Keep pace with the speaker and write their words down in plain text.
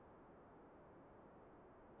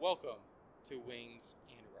Welcome to Wings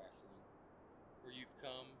and Wrestling, where you've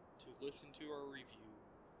come to listen to our review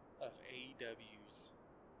of AEW's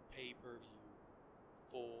pay-per-view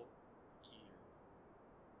Full Gear,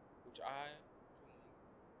 which I joined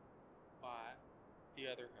by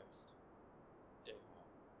the other host, Dale,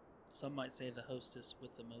 Some might say the hostess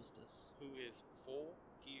with the mostess. who is full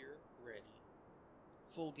gear ready.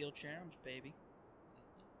 Full Gill Challenge, baby.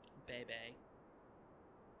 Baby.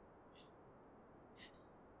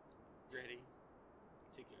 Ready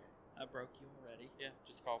to go. I broke you already. Yeah,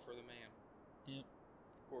 just call for the man. Yep.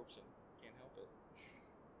 Corpson. Can't help it.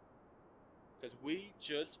 Because we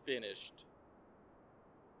just finished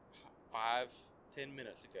 5-10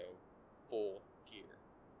 minutes ago Full Gear.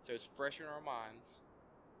 So it's fresh in our minds.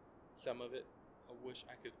 Some of it I wish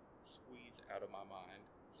I could squeeze out of my mind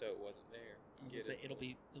so it wasn't there. I was gonna say it'll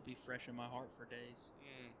be fresh in my heart for days.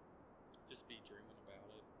 Just be dreaming about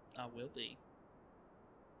it. I will be.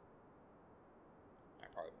 I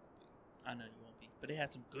probably won't be. I know you won't be, but it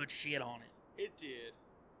had some good shit on it. It did.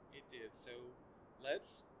 It did. So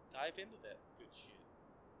let's dive into that good shit.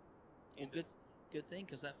 Well, good thing,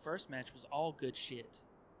 because that first match was all good shit.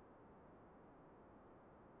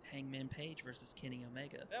 Hangman Page versus Kenny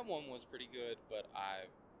Omega. That one was pretty good, but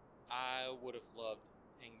I would have loved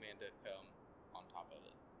Hangman to come on top of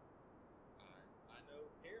it. I know.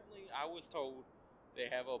 Apparently, I was told they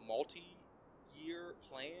have a multi-year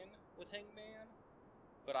plan with Hangman,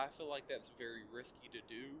 but I feel like that's very risky to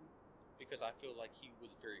do because I feel like he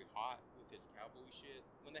was very hot with his cowboy shit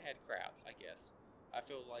when they had crowds. I guess I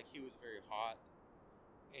feel like he was very hot,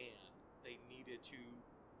 and they needed to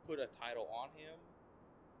put a title on him.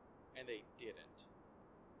 And they didn't.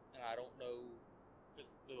 And I don't know, because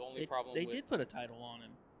the only problem They did put a title on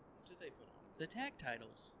him. What did they put on him? The tag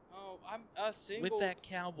titles. Oh, I'm a single... With that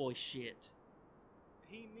cowboy shit.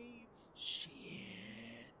 He needs... Shit.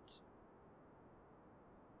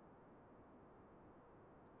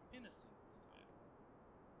 In a singles title.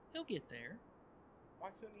 He'll get there.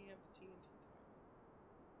 Why couldn't he have the TNT title?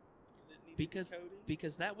 Does it need to be Cody?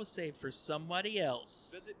 Because that was saved for somebody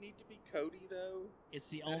else. Does it need to be Cody, though? It's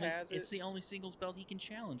the only singles belt he can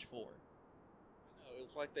challenge for. I know,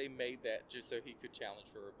 it's like they made that just so he could challenge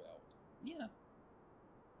for a belt. Yeah.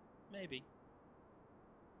 Maybe.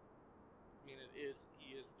 I mean,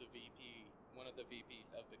 he is the VP, one of the VPs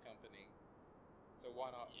of the company. So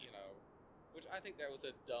why not, which I think that was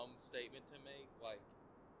a dumb statement to make. Like,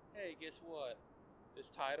 hey, guess what? This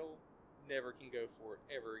title, never can go for it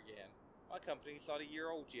ever again. My company's not a year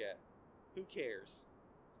old yet. Who cares?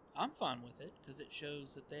 I'm fine with it, because it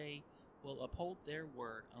shows that they will uphold their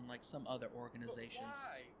word, unlike some other organizations.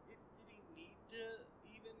 But why? Did he need to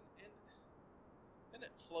even... And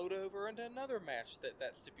it flowed over into another match that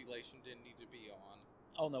stipulation didn't need to be on.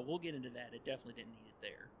 Oh no, we'll get into that. It definitely didn't need it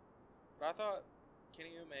there. But I thought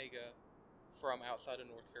Kenny Omega, from outside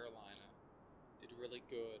of North Carolina, did really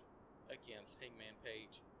good against Hangman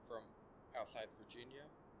Page from outside Virginia.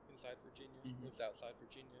 Inside Virginia. Mm-hmm. Lives outside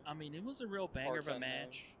Virginia. I mean, it was a real banger of a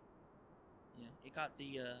match. Yeah, it got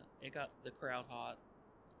the crowd hot.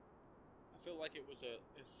 I feel like it was a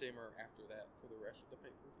simmer after that for the rest of the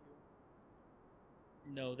pay-per-view.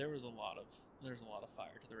 No, there's a lot of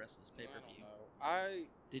fire to the rest of this pay-per-view. I don't know.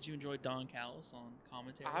 Did you enjoy Don Callis on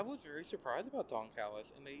commentary? I was very surprised about Don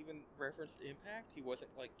Callis, and they even referenced Impact. He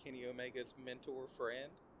wasn't like Kenny Omega's mentor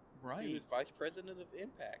friend. Right. He was vice president of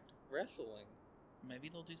Impact Wrestling. Maybe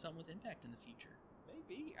they'll do something with Impact in the future.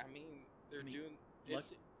 Maybe. I mean, doing...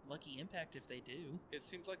 Lucky Impact if they do. It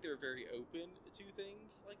seems like they're very open to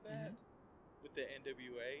things like that with the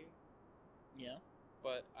NWA. Yeah.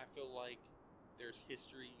 But I feel like there's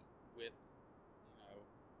history with,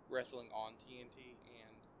 wrestling on TNT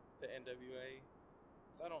and the NWA.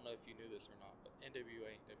 I don't know if you knew this or not, but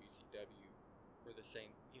NWA and WCW were the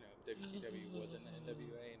same. WCW was in the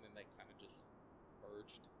NWA, and then they kind of just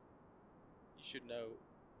merged. You should know,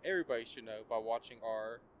 everybody should know by watching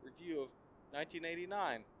our review of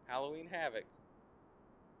 1989 Halloween Havoc.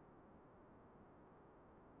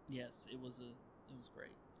 Yes, it was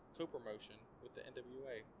great. Co-promotion with the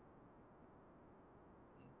NWA.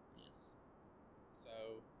 Yes.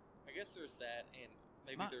 So, I guess there's that, and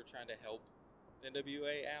maybe they're trying to help the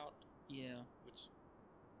NWA out. Yeah. Which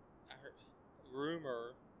I heard,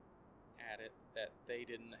 rumor had it that they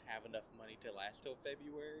didn't have enough money to last till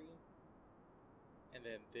February. And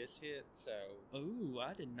then this hit, so... Ooh,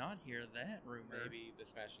 I did not hear that rumor. Maybe the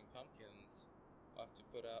Smashing Pumpkins will have to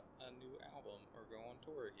put out a new album or go on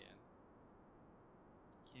tour again.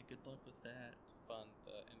 Yeah, good luck with that. To fund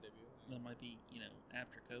the NWA. That might be, you know,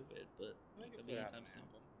 after COVID, but it could be anytime soon.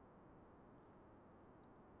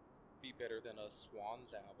 be better than a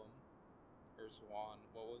Swans album. Or Swan,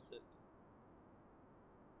 what was it?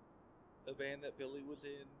 The band that Billy was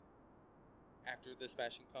in after the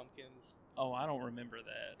Smashing Pumpkins. Oh, I don't remember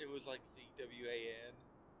that. It was like ZWAN.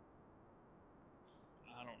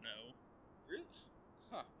 I don't know. Really?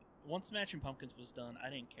 Huh. Once Smashing Pumpkins was done, I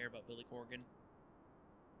didn't care about Billy Corgan.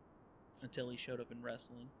 Until he showed up in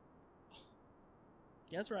wrestling.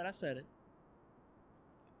 Yeah, that's right, I said it.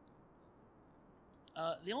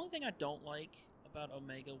 The only thing I don't like about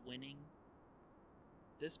Omega winning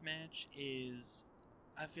this match is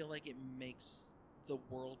I feel like it makes the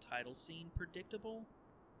world title scene predictable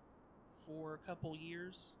for a couple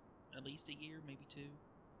years, at least a year, maybe two.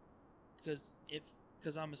 Because it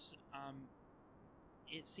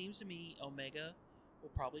seems to me Omega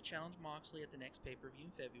will probably challenge Moxley at the next pay-per-view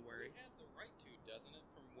in February. He has the right to, doesn't it,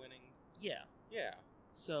 from winning? Yeah. Yeah.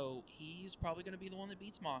 So he's probably going to be the one that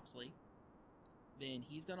beats Moxley. Then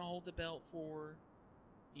he's going to hold the belt for,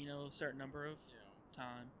 a certain number of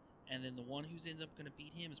time. And then the one who's ends up going to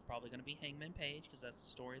beat him is probably going to be Hangman Page, because that's the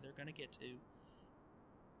story they're going to get to.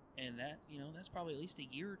 And that, that's probably at least a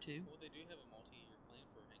year or two. Well, they do have a multi-year plan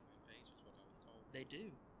for Hangman Page, is what I was told. They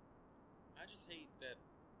do. I just hate that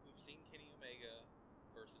we've seen Kenny Omega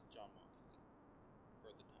versus Jon Moxley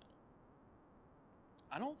for the title.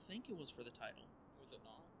 I don't think it was for the title. Was it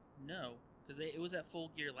not? No, because it was at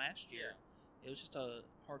Full Gear last year. Yeah. It was just a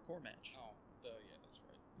hardcore match. Oh, yeah, that's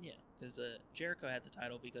right. Yeah, because Jericho had the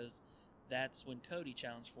title because that's when Cody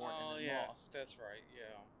challenged for it and then lost. That's right,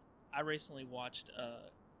 yeah. I recently watched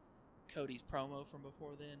Cody's promo from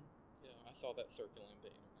before then. Yeah, I saw that circulating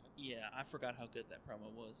the internet. Yeah, I forgot how good that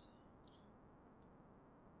promo was.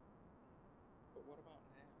 But what about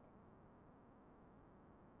now?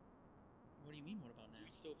 What do you mean, what about now? Do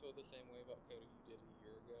you still feel the same way about Cody you did a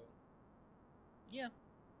year ago? Yeah.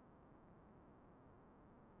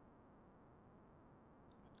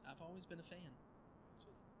 I've always been a fan.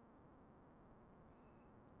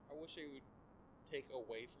 I wish they would take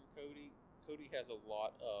away from Cody. Cody has a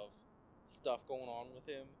lot of stuff going on with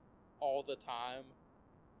him all the time.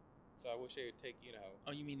 So I wish they would take,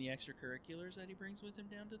 Oh, you mean the extracurriculars that he brings with him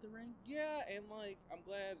down to the ring? Yeah, and I'm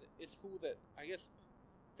glad it's cool that I guess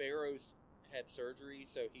Pharaoh's had surgery,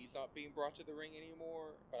 so he's not being brought to the ring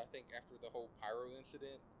anymore. But I think after the whole pyro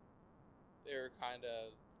incident, they're kind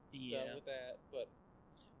of done with that. But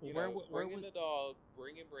bringing the dog,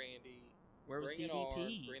 bringing Brandy, where was bringing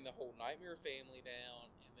DDP? Arn, bring the whole Nightmare family down,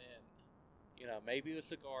 and then maybe a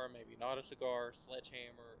cigar, maybe not a cigar,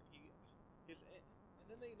 sledgehammer. And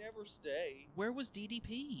then they never stay. Where was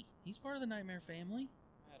DDP? He's part of the Nightmare family.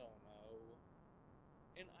 I don't know.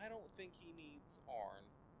 And I don't think he needs Arn.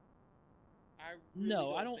 I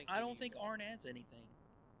don't think Arn adds anything.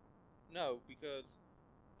 No, because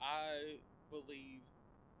I believe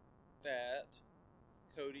that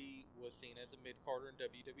Cody was seen as a mid-carder in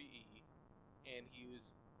WWE, and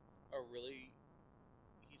he's a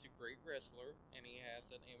great wrestler, and he has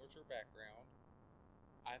an amateur background.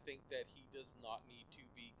 I think that he does not need to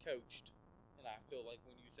be coached, and I feel like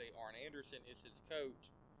when you say Arn Anderson is his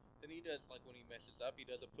coach, then he does, like, when he messes up, he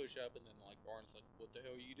does a push-up, and then, like, Arn's like, what the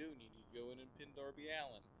hell are you doing? You need to go in and pin Darby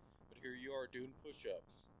Allin. But here you are doing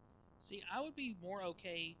push-ups. See, I would be more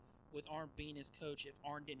okay with Arn being his coach if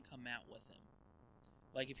Arn didn't come out with him.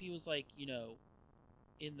 Like, if he was, like, in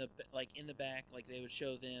the back, like, they would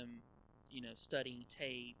show them, studying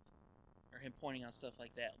tape, or him pointing out stuff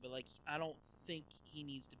like that. But, like, I don't think he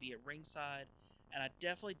needs to be at ringside, and I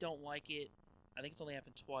definitely don't like it. I think it's only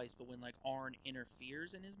happened twice, but when, like, Arn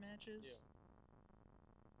interferes in his matches. Yeah.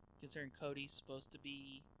 Considering Cody's supposed to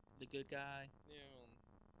be the good guy. Yeah.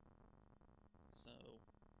 So.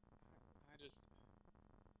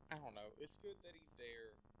 I don't know. It's good that he's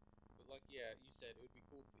there. But, like, yeah, you said it would be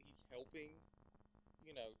cool if he's helping,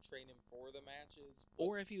 train him for the matches.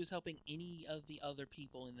 Or if he was helping any of the other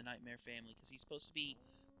people in the Nightmare family, because he's supposed to be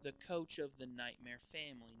the coach of the Nightmare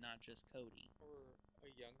family, not just Cody. Or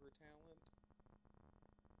a younger talent.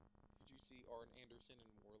 Could you see Arn Anderson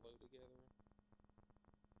and Wardlow together?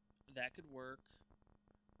 That could work.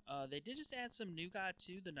 They did just add some new guy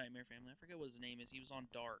to the Nightmare family. I forget what his name is. He was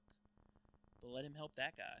on Dark. But let him help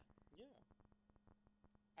that guy. Yeah.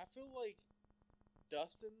 I feel like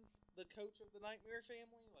Dustin's the coach of the Nightmare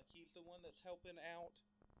family. Like, he's the one that's helping out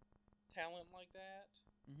talent like that.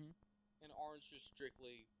 Mm-hmm. And Arn's just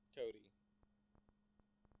strictly Cody.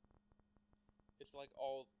 It's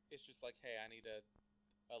just like, hey, I need a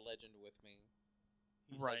legend with me.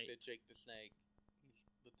 He's right. Like the Jake the Snake.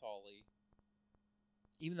 He's the Tully.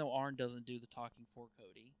 Even though Arn doesn't do the talking for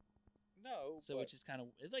Cody. No. So which is kind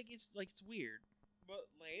of it's weird. But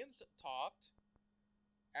Lance talked.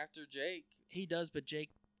 after Jake. He does, but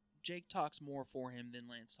Jake talks more for him than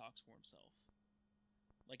Lance talks for himself.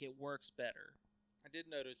 Like, it works better. I did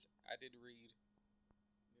read news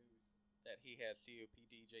that he has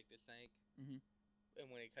COPD, Jake the Snake. Mm-hmm. And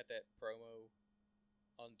when he cut that promo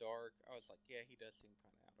on Dark, I was like, yeah, he does seem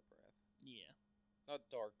kind of out of breath. Yeah. Not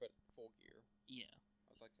Dark, but Full Gear. Yeah.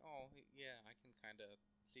 I was like, oh, yeah, I can kind of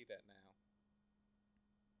see that now.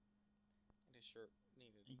 And his shirt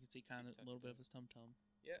needed. You can see kind of a little bit of his tum-tum.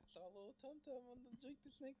 Yeah, saw a little tum-tum on the Jake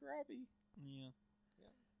the Snake Robbie. Yeah.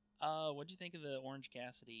 Yeah. What'd you think of the Orange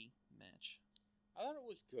Cassidy match? I thought it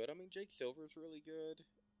was good. I mean, Jake Silver's really good.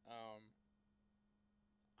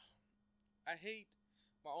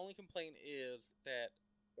 My only complaint is that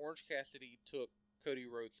Orange Cassidy took Cody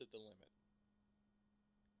Rhodes to the limit.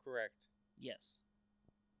 Correct. Yes.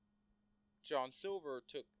 John Silver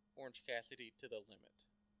took Orange Cassidy to the limit.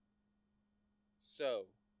 So.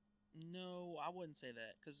 No, I wouldn't say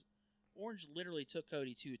that, because Orange literally took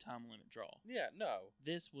Cody to a time limit draw. Yeah, no.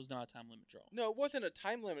 This was not a time limit draw. No, it wasn't a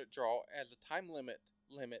time limit draw as a time limit,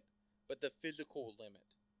 but the physical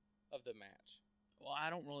limit of the match. Well, I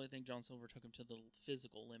don't really think John Silver took him to the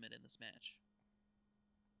physical limit in this match.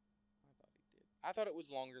 I thought he did. I thought it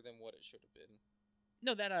was longer than what it should have been.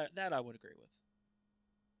 No, that I would agree with.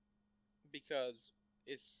 Because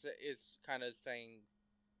it's kind of saying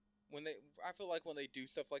I feel like when they do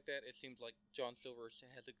stuff like that, it seems like John Silver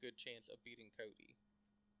has a good chance of beating Cody.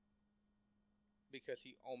 Because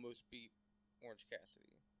he almost beat Orange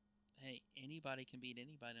Cassidy. Hey, anybody can beat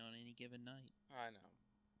anybody on any given night. I know.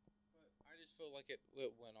 But I just feel like it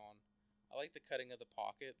went on. I like the cutting of the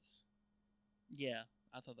pockets. Yeah,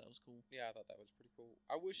 I thought that was cool. Yeah, I thought that was pretty cool.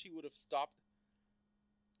 I wish he would have stopped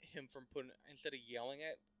him from instead of yelling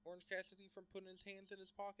at Orange Cassidy from putting his hands in his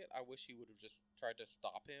pocket, I wish he would have just tried to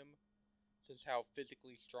stop him, since how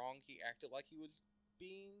physically strong he acted like he was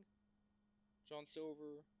being. John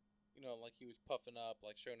Silver, like he was puffing up,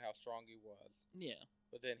 like showing how strong he was. Yeah.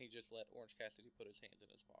 But then he just let Orange Cassidy put his hands in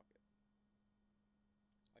his pocket.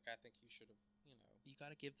 Like, I think he should have, You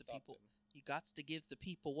gotta give the people. him. You got to give the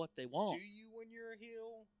people what they want. Do you when you're a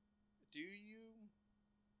heel? Do you?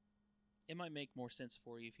 It might make more sense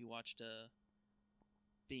for you if you watched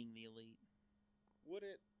Being the Elite. Would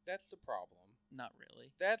it? That's the problem. Not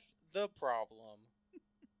really. That's the problem.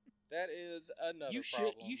 That is another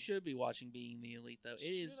problem. You should be watching Being the Elite, though.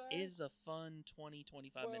 It is a fun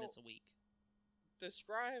 20-25 minutes a week.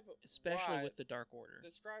 Describe especially why, with the Dark Order.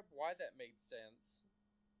 Describe why that made sense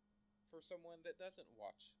for someone that doesn't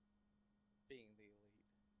watch Being the Elite.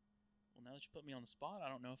 Well, now that you put me on the spot, I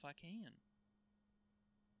don't know if I can.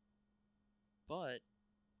 But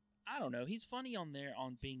I don't know. He's funny on there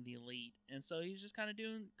on Being the Elite, and so he's just kind of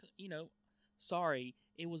doing, sorry,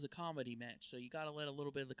 it was a comedy match, so you got to let a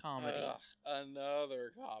little bit of the comedy.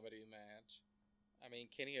 Another comedy match. I mean,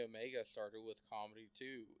 Kenny Omega started with comedy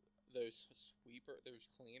too. Those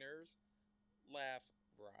cleaners, laugh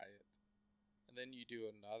riot. And then you do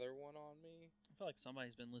another one on me. I feel like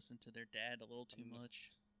somebody's been listening to their dad a little too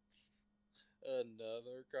much.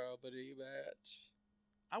 Another comedy match.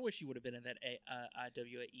 I wish you would have been at that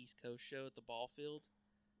IWA East Coast show at the ball field.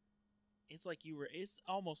 It's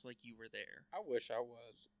almost like you were there. I wish I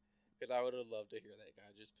was. Because I would have loved to hear that guy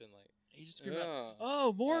just been like... He just screamed out,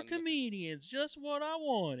 "Oh, more comedians! Just what I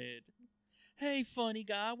wanted! Hey, funny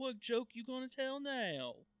guy, what joke you gonna tell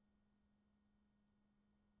now?"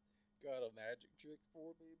 Got a magic trick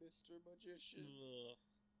for me, Mr. Magician?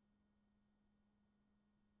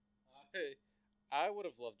 I would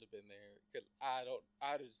have loved to have been there, because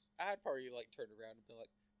I'd probably turned around and been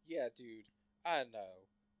like, yeah, dude, I know.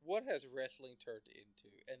 What has wrestling turned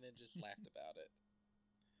into? And then just laughed about it.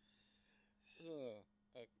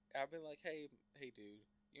 Okay. I've been like, hey, dude,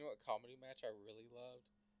 you know what comedy match I really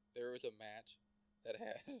loved? There was a match that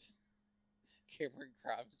had Cameron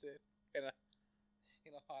Grimes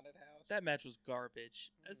in a haunted house. That match was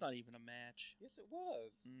garbage. That's not even a match. Yes, it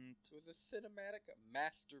was. It was a cinematic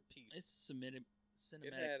masterpiece. It's cinematic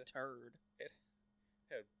turd. It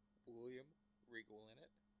had William Regal in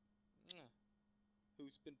it,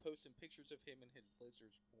 who's been posting pictures of him and his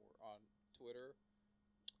lizards more on Twitter.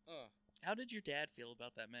 How did your dad feel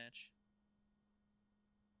about that match?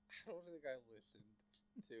 I don't think I listened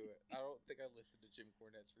to it. I don't think I listened to Jim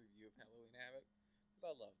Cornette's review of Halloween Havoc,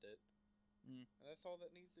 but I loved it. And that's all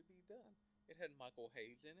that needs to be done. It had Michael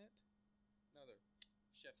Hayes in it. Another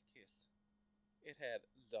chef's kiss. It had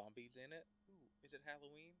zombies in it. Ooh, is it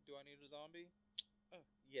Halloween? Do I need a zombie? Oh,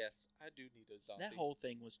 yes, I do need a zombie. That whole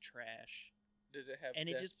thing was trash. Did it have? And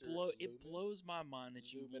Dexter it blows my mind that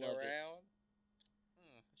you love around?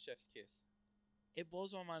 Chef's kiss. it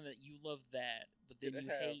blows my mind that you love that, but then Did it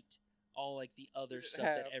you have- hate all like the other did it stuff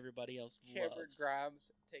that have everybody else Cameron loves. Grimes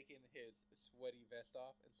taking his sweaty vest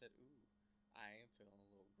off and said, "Ooh, I am feeling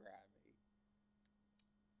a little grimy."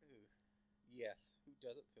 Ooh, yes. Who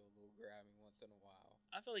doesn't feel a little grimy once in a while?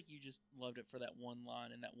 I feel like you just loved it for that one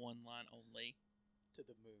line and that one line only. To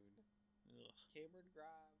the moon. Ugh. Cameron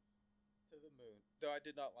Grimes to the moon. Though I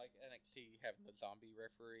did not like NXT having the zombie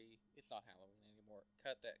referee. It's not Halloween anymore.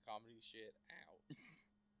 Cut that comedy shit out.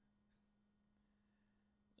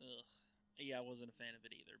 Ugh. Yeah, I wasn't a fan of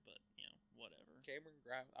it either, but whatever. Cameron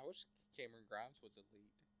Grimes. I wish Cameron Grimes was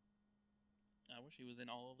elite. I wish he was in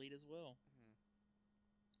All Elite as well.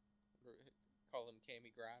 Call him Cammy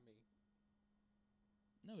Grimey.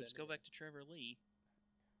 No, just go back to Trevor Lee.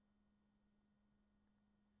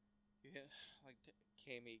 Yeah, like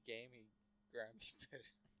Cammy, Gammy, Grimey.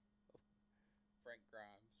 Frank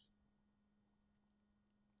Grimes.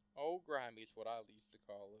 Old Grimey's what I used to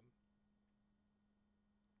call him.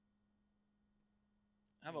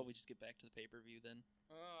 How about we just get back to the pay-per-view then?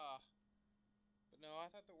 But no, I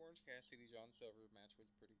thought the Orange Cassidy John Silver match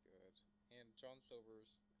was pretty good. And John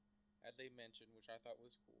Silver's, as they mentioned, which I thought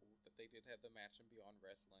was cool, that they did have the match in Beyond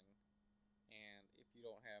Wrestling. And if you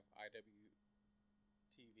don't have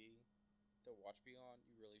IWTV to watch Beyond,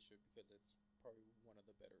 you really should, because it's probably one of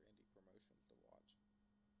the better indie promotions to watch.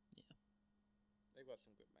 Yeah. They've got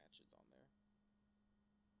some good matches on there.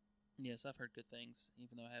 Yes, I've heard good things,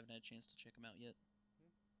 even though I haven't had a chance to check them out yet.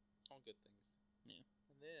 All good things. Yeah.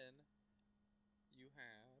 And then you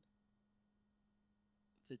had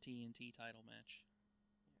The TNT title match.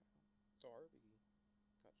 Darby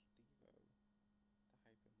got Steve-O to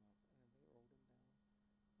hype him up, and then they rolled him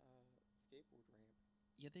down skateboard ramp.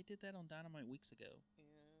 Yeah, they did that on Dynamite weeks ago.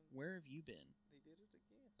 And Where have you been? they did it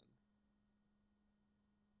again.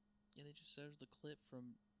 Yeah, they just showed the clip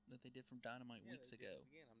that they did from Dynamite weeks they did it ago.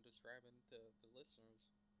 again, I'm describing to the listeners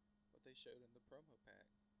what they showed in the promo pack.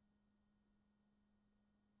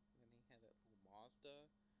 And then he had that little Mazda.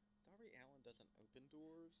 Darby Allin doesn't open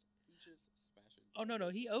doors. He just smashes. Oh, no,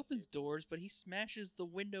 windows he with the opens skateboard. doors, but he smashes the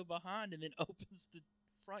window behind and then opens the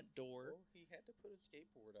front door Well, he had to put a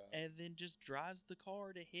skateboard up. and then just drives the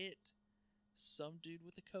car to hit some dude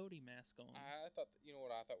with a Cody mask on. I thought, you know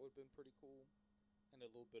what I thought would have been pretty cool, and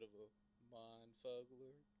a little bit of a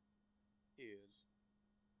mindfuggler, is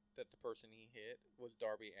that the person he hit was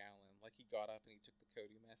Darby Allin. Like, he got up and he took the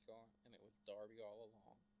Cody mask on, and it was Darby all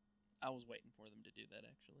along. I was waiting for them to do that,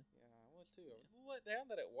 actually. Yeah, I was too. I was a little let down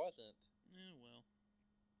that it wasn't. Yeah, well.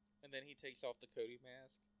 And then he takes off the Cody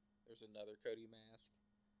mask. There's another Cody mask.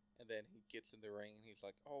 And then he gets in the ring and he's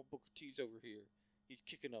like, "Oh, Booker T's over here. He's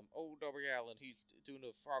kicking him. Oh, Darby Allin, he's doing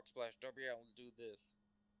a frog splash. Darby Allin's do this."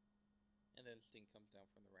 And then Sting comes down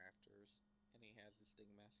from the rafters and he has his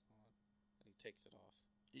Sting mask on and he takes it off.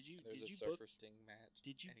 Did you And there's did a you Surfer book Sting match.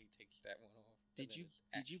 did you- And he takes that one off. did And you then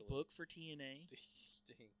it's did you actually book for TNA?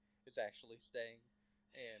 Sting? It's actually Sting,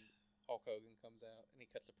 and Hulk Hogan comes out and he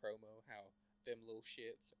cuts a promo how them little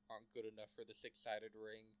shits aren't good enough for the 6-sided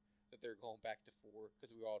ring, that they're going back to 4,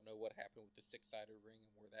 because we all know what happened with the 6-sided ring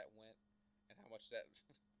and where that went and how much that.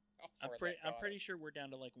 how far that I'm got pretty him. sure we're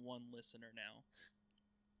down to like one listener now.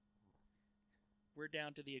 We're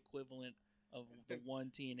down to the equivalent of the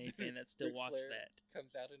one TNA fan that still Ric watched Flair that.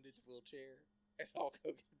 comes out in his wheelchair and Hulk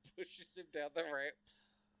Hogan pushes him down the ramp.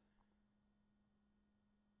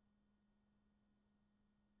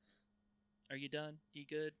 Are you done? You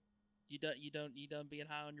good? You done being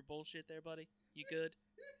high on your bullshit there, buddy? You good?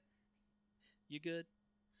 You good?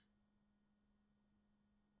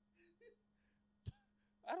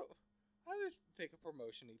 I just think a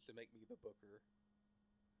promotion needs to make me the booker.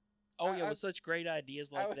 Oh yeah, I- with such great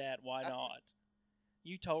ideas I- like that, why I- not?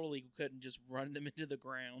 You totally couldn't just run them into the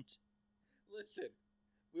ground. Listen,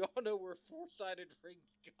 we all know where 4-sided rings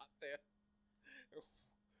got there.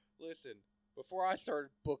 Listen, before I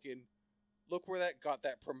started booking, look where that got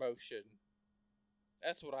that promotion.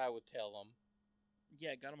 That's what I would tell them.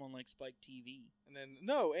 Yeah, got them on like Spike TV. And then,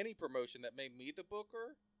 no, any promotion that made me the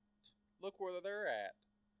booker, look where they're at.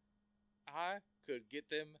 I could get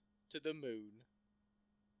them to the moon.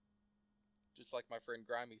 Just like my friend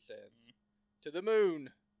Grimy says. To the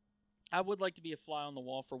moon. I would like to be a fly on the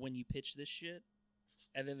wall for when you pitch this shit,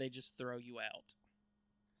 and then they just throw you out.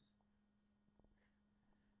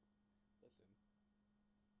 Listen,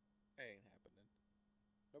 that ain't happening.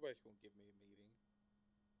 Nobody's gonna give me a meeting.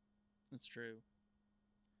 That's true.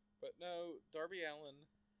 But no, Darby Allin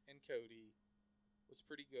and Cody was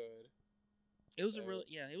pretty good. It was So,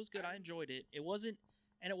 it was good. I enjoyed it. It wasn't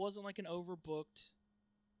like an overbooked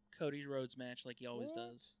Cody Rhodes match like he always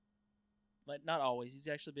What? does. Like not always. He's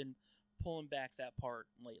actually been pulling back that part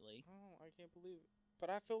lately. Oh, I can't believe it. But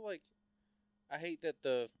I feel like I hate that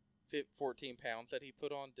the 14 pounds that he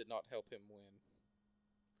put on did not help him win.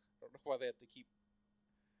 I don't know why they have to keep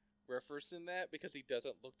referencing that because he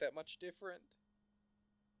doesn't look that much different.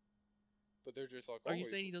 But they're just like, Are you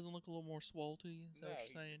saying he doesn't look a little more swole to you? Is that what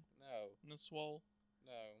you're saying? No. No swole?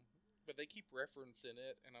 No. But they keep referencing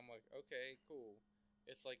it, and I'm like, okay, cool.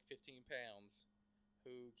 It's like 15 pounds.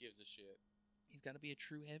 Who gives a shit? He's got to be a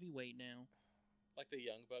true heavyweight now. Like the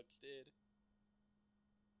Young Bucks did.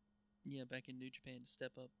 Yeah, back in New Japan to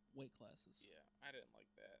step up weight classes. Yeah, I didn't like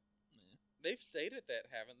that. Yeah. They've stated that,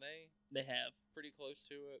 haven't they? They have. Pretty close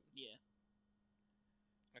to it. Yeah.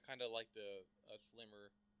 I kind of liked a slimmer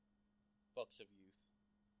Bucks of Youth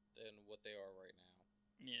than what they are right now.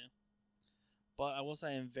 Yeah. But I will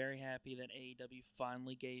say I'm very happy that AEW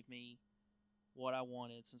finally gave me what I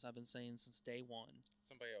wanted since I've been saying since day one.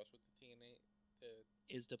 Somebody else with the TNA.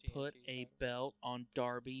 Is to TNT put a title. belt on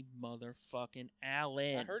Darby motherfucking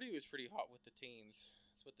Allin. I heard he was pretty hot with the teens.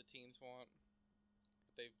 That's what the teens want.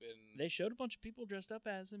 But they've been... They showed a bunch of people dressed up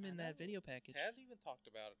as him I in know. that video package. Taz even talked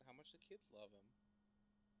about it, how much the kids love him.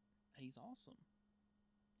 He's awesome.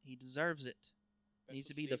 He deserves it. That's Needs what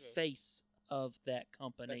to be the Steve-O- face of that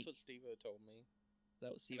company. That's what Steve-O told me.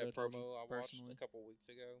 That was In Steve a promo I watched personally. a couple weeks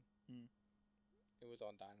ago. Hmm. It was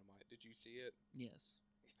on Dynamite. Did you see it? Yes.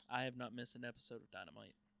 I have not missed an episode of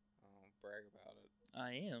Dynamite. Oh, brag about it.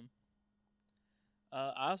 I am.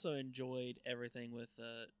 I also enjoyed everything with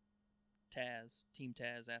Taz, Team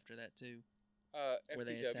Taz after that too. Where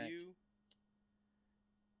they attacked. FTW,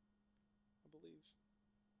 I believe.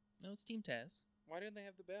 No, it's Team Taz. Why didn't they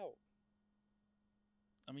have the belt?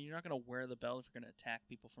 I mean, you're not going to wear the belt if you're going to attack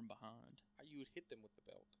people from behind. You would hit them with the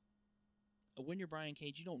belt. When you're Brian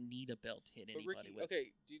Cage, you don't need a belt to hit But anybody Ricky, with. okay,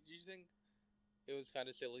 did you think it was kind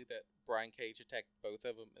of silly that Brian Cage attacked both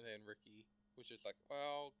of them and then Ricky was just like,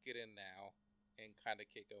 well, get in now and kind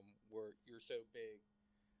of kick him where you're so big.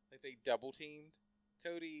 Like they double teamed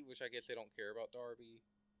Cody, which I guess they don't care about Darby,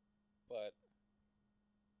 but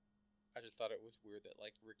I just thought it was weird that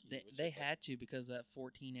like Ricky was They just had to because that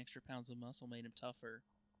 14 extra pounds of muscle made him tougher.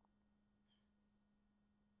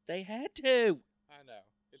 They had to. I know.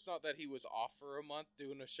 It's not that he was off for a month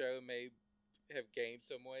doing a show, may have gained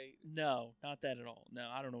some weight. No, not that at all. No,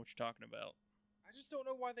 I don't know what you're talking about. I just don't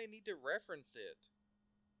know why they need to reference it.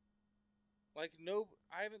 Like, no,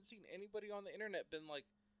 I haven't seen anybody on the internet been like,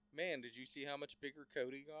 man, did you see how much bigger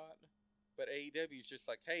Cody got? But AEW's just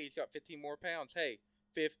like, hey, he's got 15 more pounds. Hey,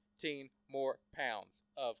 15 more pounds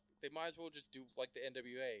of. They might as well just do like the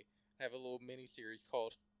NWA and have a little mini series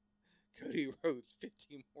called Cody Rhodes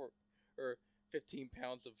 15 more or 15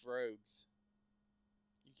 pounds of Rhodes.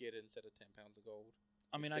 You get it instead of 10 pounds of gold.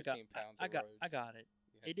 I mean, It's I got 15 pounds I of got Rhodes. it.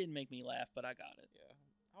 Yeah. It didn't make me laugh, but I got it. Yeah,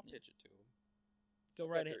 I'll Yeah. pitch it to them. Go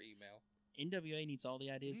Got right their ahead. email. NWA needs all the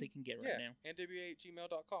ideas they can get right now.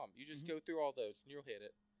 NWA@gmail.com. You just Mhm. go through all those and you'll hit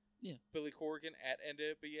it. Yeah. Billy Corgan at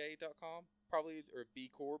NWA.com. Probably, or B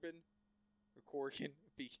Corbin. Or Corgan.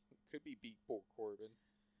 Could be B Corbin.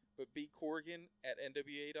 But B Corgan at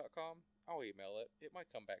NWA.com. I'll email it. It might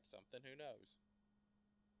come back something. Who knows?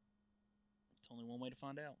 It's only one way to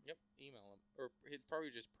find out. Yep. Email him. Or he's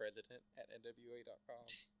probably just president at NWA.com.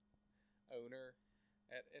 Owner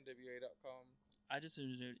at NWA.com. I just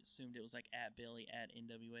assumed it was like at Billy at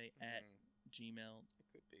NWA at gmail.com. It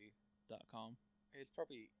could be. It's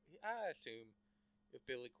probably, I assume, if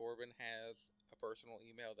Billy Corbin has a personal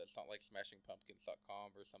email that's not like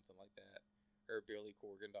smashingpumpkins.com or something like that, or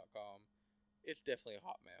billycorgan.com, it's definitely a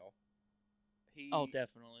Hotmail. Oh,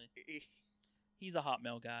 definitely. He, He's a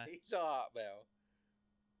Hotmail guy. he's a Hotmail.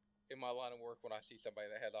 In my line of work, when I see somebody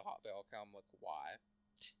that has a Hotmail account, I'm like, why?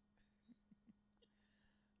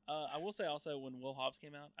 I will say also, when Will Hobbs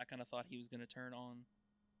came out, I kind of thought he was going to turn on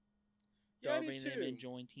Yeah, I Darby did and them too. and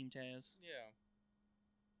join Team Taz. Yeah.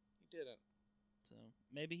 He didn't. So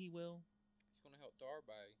maybe he will. He's going to help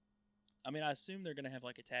Darby. I mean, I assume they're going to have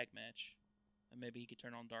like a tag match, and maybe he could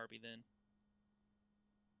turn on Darby then.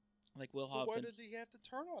 Like Will But Hobbs. why And, does he have to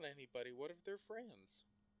turn on anybody? What if they're friends?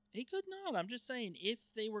 he could not. I'm just saying, if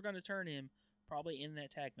they were going to turn him, probably in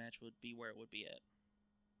that tag match would be where it would be at.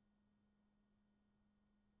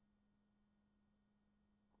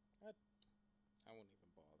 I wouldn't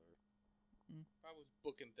even bother. Mm. If I was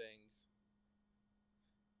booking things,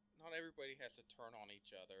 not everybody has to turn on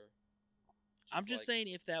each other. I'm just like, saying,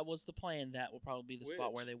 if that was the plan, that would probably be the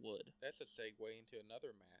spot where Which- they would. That's a segue into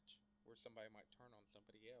another match where somebody might turn on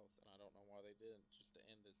somebody else, and I don't know why they didn't, just to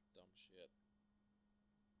end this dumb shit.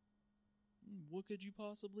 What could you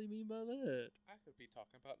possibly mean by that? I could be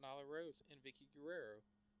talking about Nyla Rose and Vicky Guerrero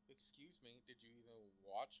Excuse me, did you even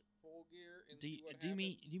watch Full Gear and Do see you, what do you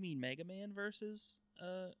happened? mean Mega Man versus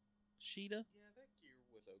Sheeta? Yeah, that gear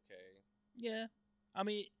was okay. Yeah, I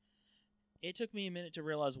mean it took me a minute to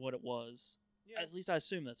realize what it was. Yeah, At least I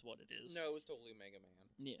assume that's what it is. no, it was totally Mega Man.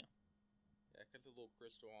 Yeah. Yeah, because the little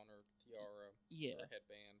crystal on her tiara Yeah. or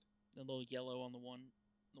headband. The little yellow on the one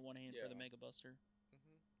hand for the Yeah. Mega Buster.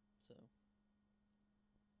 Hmm. So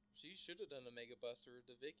She should have done a Mega Buster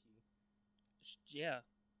to Vicky. yeah,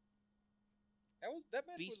 That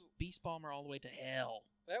match Beast Bomber all the way to hell.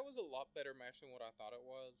 that was a lot better match than what I thought it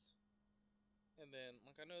was. And then,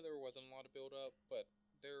 like, I know there wasn't a lot of build up, but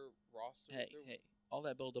their roster. Hey, all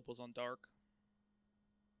that buildup was on Dark.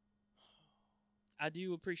 I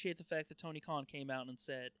do appreciate the fact that Tony Khan came out and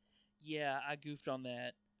said, "Yeah, I goofed on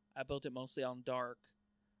that. I built it mostly on Dark,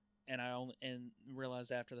 and and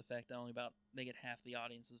realized after the fact that only about they get half the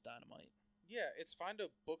audience is Dynamite." Yeah, it's fine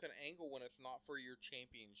to book an angle when it's not for your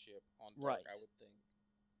championship on Dark, Right. I would think.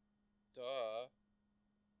 Duh.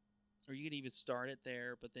 Or you could even start it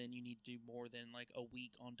there, but then you need to do more than like a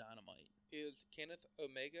week on Dynamite. Is Kenneth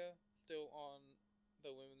Omega still on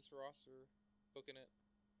the women's roster booking it?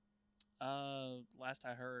 Last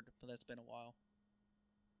I heard, but that's been a while.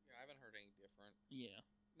 Yeah, I haven't heard any different. Yeah.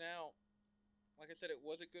 Now, like I said, it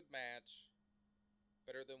was a good match.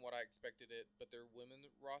 Better than what I expected it, but their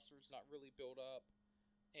women's roster's not really built up.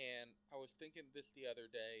 And I was thinking this the other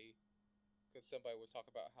day, because somebody was talking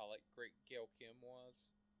about how, like, great Gail Kim was.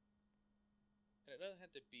 And it doesn't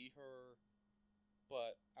have to be her,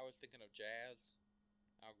 but I was thinking of Jazz.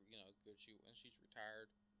 How, good she, when she's retired.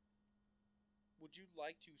 Would you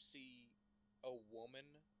like to see a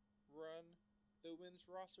woman run the women's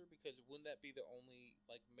roster? Because wouldn't that be the only,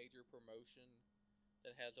 like, major promotion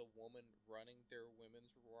that has a woman running their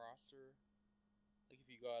women's roster? Like, if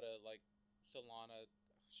you got a, like, Solana,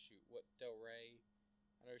 Del Rey.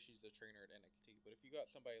 I know she's the trainer at NXT, but if you got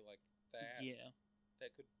somebody like that, Yeah.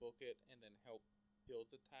 that could book it and then help build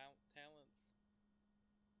the talents,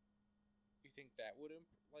 you think that would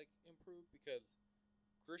improve? Because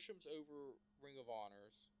Grisham's over Ring of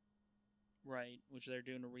Honors. Right, which they're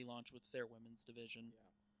doing a relaunch with their women's division.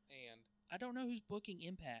 Yeah. And I don't know who's booking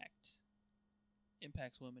Impact.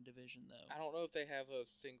 Impact's women division, though. I don't know if they have a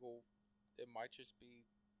single. It might just be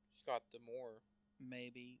Scott D'Amore.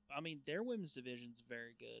 Maybe. I mean, their women's division's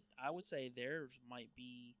very good. I would say theirs might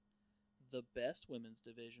be the best women's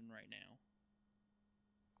division right now.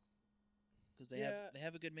 Because they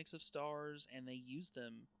have a good mix of stars, and they use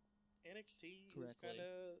them NXT correctly. is kind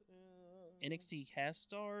of... NXT has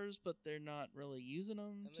stars, but they're not really using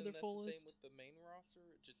them to their fullest. The same with the main roster.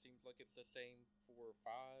 It just seems like it's the same 4 or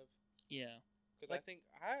 5. Yeah. Because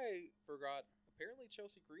I forgot, apparently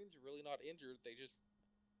Chelsea Green's really not injured. They just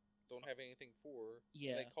don't have anything for her.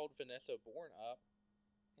 Yeah. And they called Vanessa Bourne up,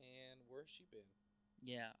 and where's she been?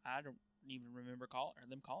 Yeah, I don't even remember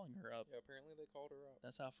them calling her up. Yeah, apparently they called her up.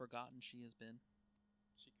 That's how forgotten she has been.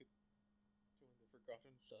 She could join the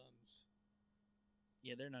Forgotten Sons.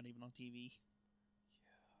 Yeah, they're not even on TV.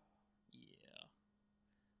 Yeah.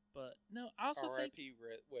 But, no, I also think... R.I.P.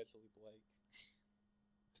 Wesley Blake.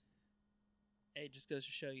 Hey, it just goes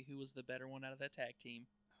to show you who was the better one out of that tag team.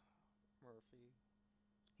 Murphy.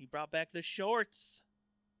 He brought back the shorts.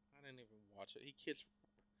 I didn't even watch it. He kissed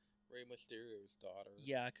Rey Mysterio's daughter.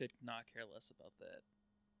 Yeah, I could not care less about that.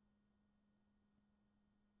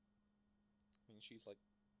 I mean, she's like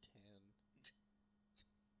 10.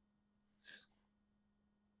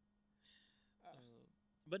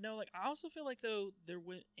 But no, like I also feel like though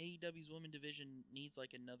AEW's women division needs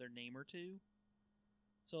like another name or two.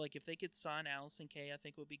 So like if they could sign Allison Kay, I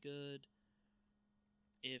think would be good.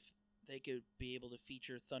 If they could be able to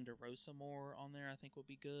feature Thunder Rosa more on there, I think would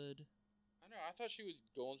be good. I know. I thought she was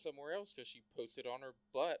going somewhere else because she posted on her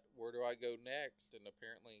butt, "Where do I go next?" And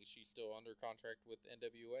apparently she's still under contract with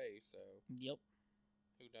NWA. So yep.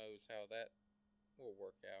 Who knows how that will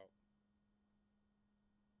work out?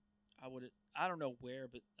 I don't know where,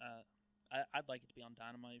 but I'd like it to be on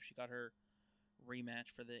Dynamite if she got her rematch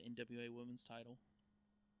for the NWA Women's title,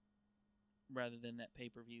 rather than that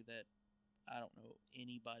pay-per-view that I don't know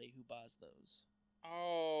anybody who buys those.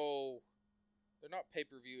 Oh, they're not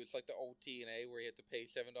pay-per-view. It's like the old TNA where you have to pay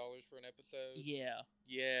 $7 for an episode. Yeah.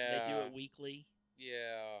 Yeah. They do it weekly.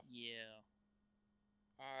 Yeah. Yeah.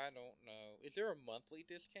 I don't know. Is there a monthly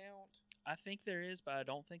discount? I think there is, but I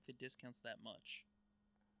don't think the discount's that much.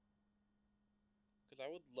 Because I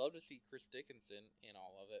would love to see Chris Dickinson in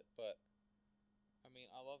all of it, but I mean,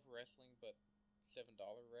 I love wrestling, but $7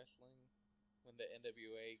 wrestling when the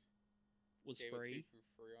NWA was gave free it for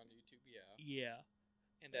free on YouTube, yeah. Yeah.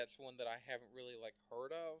 And that's one that I haven't really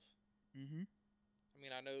heard of. Mm-hmm. I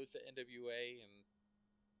mean, I know it's the NWA and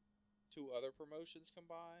 2 other promotions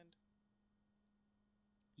combined.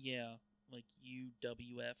 Yeah, like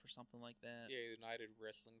UWF or something like that. Yeah, United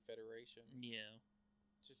Wrestling Federation. Yeah.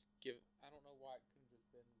 Just give. I don't know why it couldn't just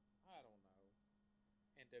been. I don't know.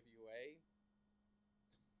 NWA.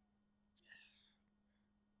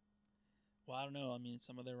 Well, I don't know. I mean,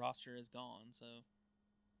 some of their roster is gone, so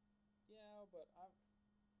Yeah, but I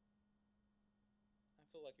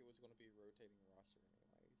feel like it was going to be a rotating roster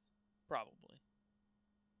anyways. probably.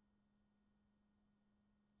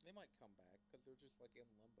 They might come back because they're just like in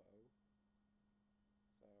limbo.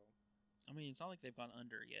 So I mean, it's not like they've gone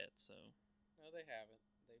under yet, so no, they haven't.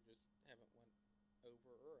 They just haven't went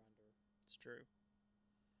over or under. it's true.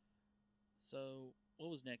 So, what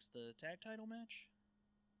was next? The tag title match?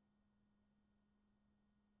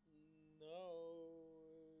 No.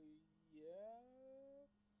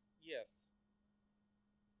 Yes.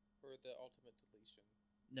 For the Ultimate Deletion.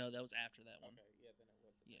 No, that was after that one. Okay, yeah, then it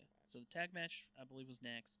was the Yeah. tag match. So the tag match, I believe, was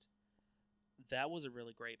next. That was a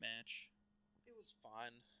really great match, It was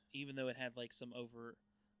fun. even though it had like some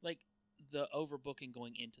the overbooking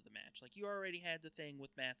going into the match. Like you already had the thing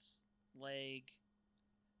with Matt's leg.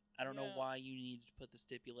 I don't know Yeah. why you needed to put the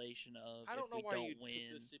stipulation of I don't if know we why don't you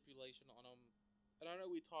win. put the stipulation on them. And I know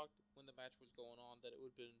we talked when the match was going on that it would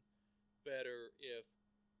have been better if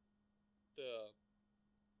the.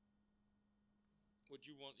 Would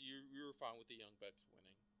you want you were fine with the Young Bucks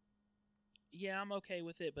winning, Yeah, I'm okay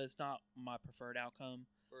with it, but it's not my preferred outcome.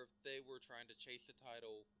 or if they were trying to chase the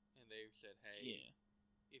title and they said, "Hey, Yeah,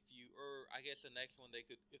 if you," or I guess the next one they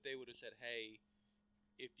could, if they would have said, "Hey,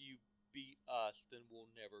 if you beat us, then we'll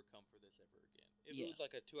never come for this ever again." If Yeah. it was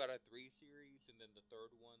like a 2 out of 3 series, and then the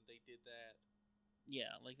third one they did that.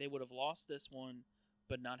 yeah, like they would have lost this one,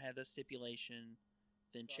 but not had the stipulation,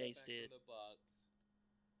 then Got chased back it. from the Bucks,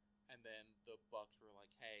 and then the Bucks were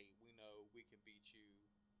like, "Hey, we know we can beat you.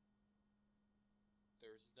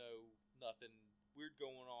 There's nothing weird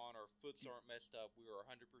going on. Our foots aren't messed up. We are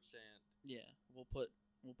 100%." Yeah, we'll put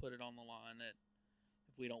it on the line that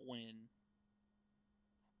if we don't win,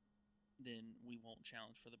 then we won't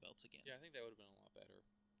challenge for the belts again. Yeah, I think that would have been a lot better.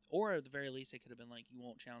 Or at the very least, it could have been like, you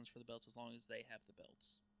won't challenge for the belts as long as they have the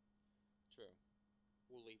belts. True.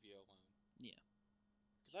 We'll leave you alone. Yeah.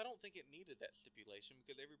 Because I don't think it needed that stipulation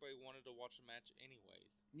because everybody wanted to watch the match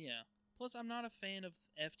anyways. Yeah. Plus, I'm not a fan of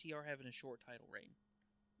FTR having a short title reign.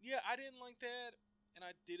 Yeah, I didn't like that, and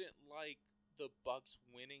I didn't like the Bucks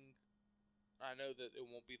winning. I know that it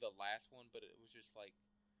won't be the last one, but it was just like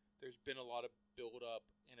there's been a lot of build up,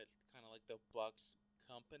 and it's kind of like the Bucks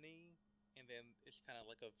company, and then it's kind of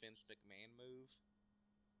like a Vince McMahon move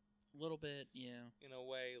A little bit, yeah. in a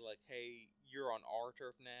way. Like, hey, you're on our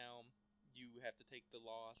turf now. You have to take the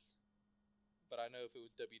loss. But I know if it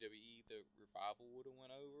was WWE, the Revival would have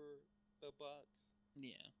went over the Bucks.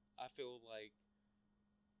 Yeah. I feel like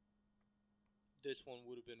this one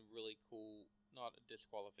would have been really cool. Not a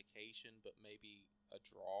disqualification, but maybe a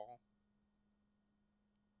draw.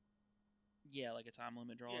 Yeah, like a time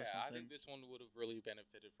limit draw or Yeah, something. I think this one would have really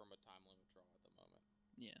benefited from a time limit draw at the moment.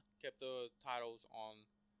 Yeah. Kept the titles on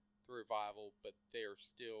the Revival, but they're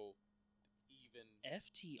still even.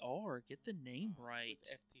 FTR, get the name right.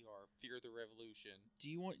 With FTR, Fear the Revolution. Do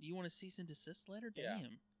you want a cease and desist letter? Yeah.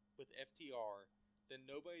 Damn. With FTR, then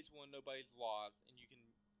nobody's won, nobody's lost, and you can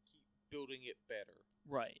keep building it better.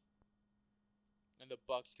 Right. And the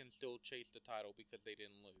Bucks can still chase the title because they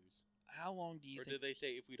didn't lose. How long do you Or think? did they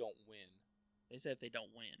say if we don't win? They said if they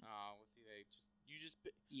don't win. Oh, well, see,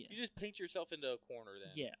 Yeah. you just paint yourself into a corner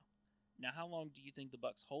then. Yeah. Now, how long do you think the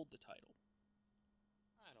Bucks hold the title?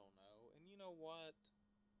 I don't know. And you know what?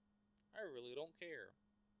 I really don't care.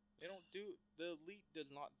 They don't do the Elite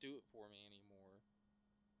does not do it for me anymore.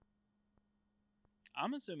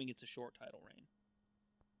 I'm assuming it's a short title reign.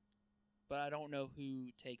 But I don't know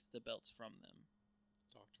who takes the belts from them.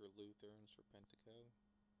 Dr. Luther and Serpentico.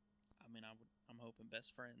 I mean, I'm hoping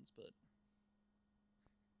best friends, but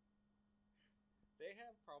They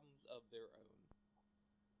have problems of their own.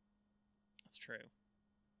 that's true.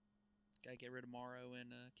 Gotta get rid of Morrow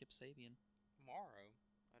and Kip Sabian. Morrow.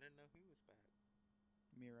 I didn't know he was back.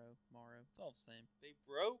 Morrow. It's all the same. They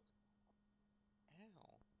broke.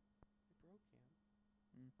 Ow. They broke him.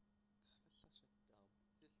 Mm. God, that's such a dumb.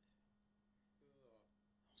 Just. Ugh.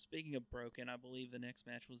 Speaking of broken, I believe the next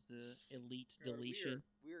match was the Elite God, Deletion.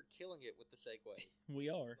 We are killing it with the segue. We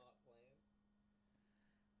are. Not playing.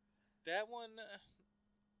 That one,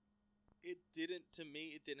 it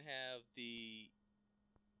didn't have the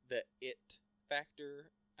it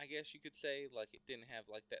factor, I guess you could say. Like, it didn't have,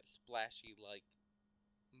 like, that splashy, like,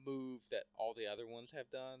 move that all the other ones have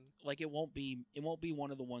done. Like, it won't be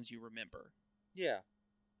one of the ones you remember. Yeah.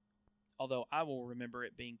 Although I will remember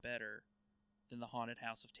it being better than the Haunted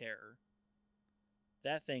House of Terror.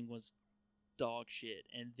 That thing was dog shit,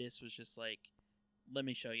 and this was just like, let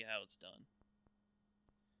me show you how it's done.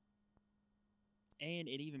 And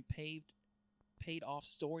it even paid off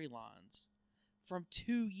storylines from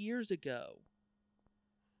 2 years ago.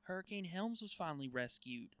 Hurricane Helms was finally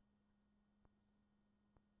rescued.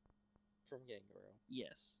 From Gangrel.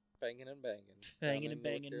 Yes. Banging and banging. Banging and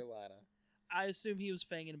banging. North Carolina. I assume he was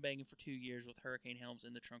fanging and banging for 2 years with Hurricane Helms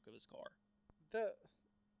in the trunk of his car.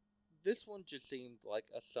 This one just seemed like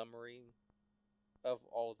a summary of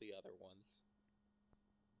all the other ones.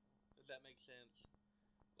 Does that make sense?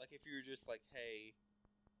 Like, if you were just like, hey,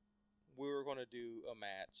 we were going to do a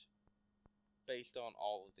match based on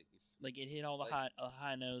all of these. Like, it hit all the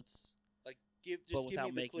high notes, Like, but without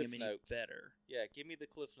give me the making cliff them any notes. better. Yeah, give me the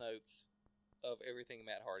cliff notes of everything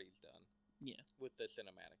Matt Hardy's done. Yeah. With the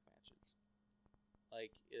cinematic matches.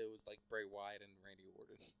 Like, it was like Bray Wyatt and Randy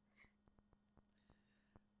Orton.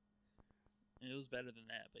 It was better than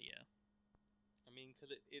that, but yeah. I mean,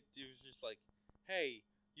 because it was just like, hey,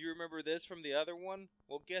 you remember this from the other one?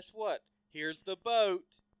 Well, guess what? Here's the boat.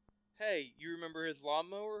 Hey, you remember his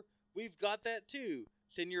lawnmower? We've got that too.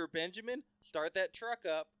 Senor Benjamin, start that truck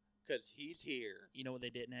up, because he's here. You know what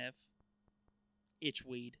they didn't have?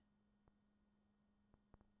 Itchweed.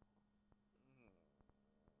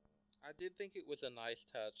 I did think it was a nice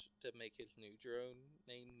touch to make his new drone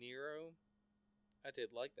named Nero. I did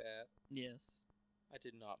like that. Yes. I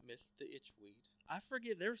did not miss the itchweed. I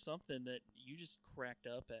forget there was something that you just cracked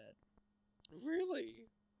up at. Really?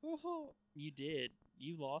 You did.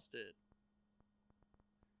 You lost it.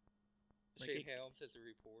 Like Shane Helms as a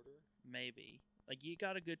reporter? Maybe. Like, you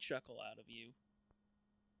got a good chuckle out of you.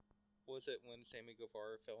 Was it when Sammy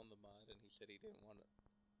Guevara fell in the mud and he said he didn't want it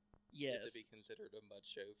Yes. to be considered a mud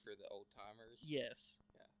show for the old timers? Yes.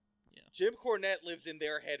 Yeah. Jim Cornette lives in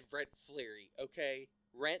their head rent-free, okay?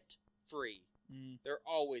 Rent-free. They're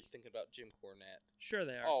always thinking about Jim Cornette. Sure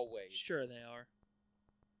they are. Always. Sure they are.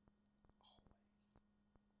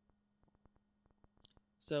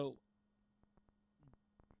 So,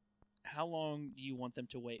 how long do you want them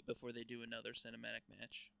to wait before they do another cinematic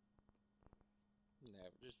match?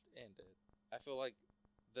 Never. Just end it. I feel like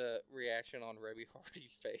the reaction on Reby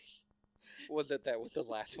Hardy's face was that was the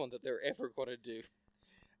last one that they're ever going to do.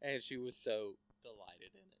 And she was so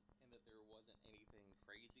delighted in it. And that there wasn't anything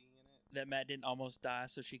crazy in it. That Matt didn't almost die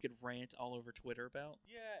so she could rant all over Twitter about?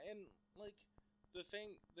 Yeah, and, like, the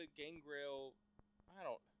Gangrel,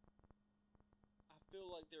 I feel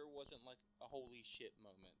like there wasn't, like, a holy shit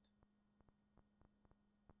moment.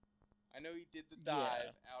 I know he did the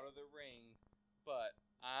dive out of the ring, but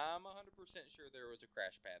I'm 100% sure there was a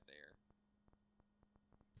crash pad there.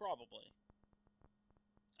 Probably.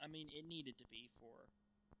 I mean, it needed to be for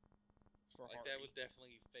like, Hardy. That was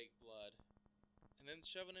definitely fake blood. And then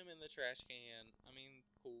shoving him in the trash can, I mean,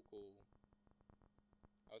 cool.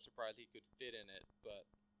 I was surprised he could fit in it, but...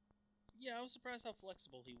 Yeah, I was surprised how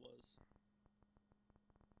flexible he was.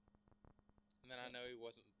 And then I know he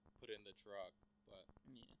wasn't put in the truck, but...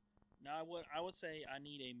 Yeah. Now, I would say I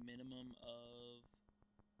need a minimum of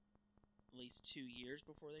at least 2 years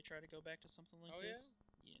before they try to go back to something like this.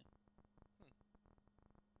 Yeah?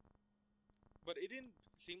 But it didn't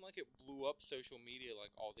seem like it blew up social media like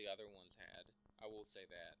all the other ones had. I will say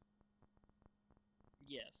that.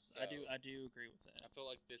 Yes, So, I do agree with that. I feel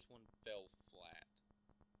like this one fell flat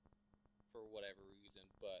for whatever reason,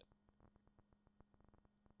 but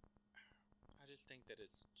I just think that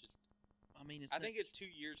it's just... I mean, I think it's 2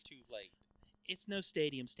 years too late. It's no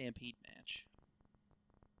Stadium Stampede match.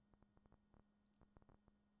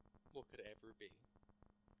 What could ever be?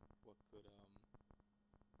 What could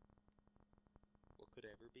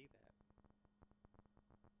ever be that?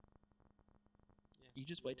 Yeah, You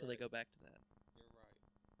just wait till they right. go back to that. You're right.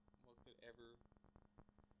 What could ever...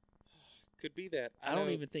 could be that. I don't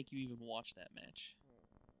even think you even watched that match.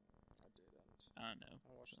 I didn't. I know.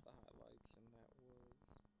 I watched the highlights, and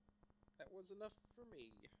that was enough for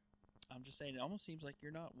me. I'm just saying, it almost seems like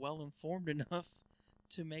you're not well informed enough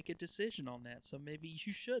to make a decision on that, so maybe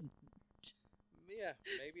you shouldn't. Yeah,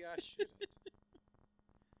 maybe I shouldn't.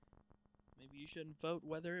 Maybe you shouldn't vote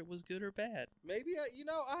whether it was good or bad. Maybe I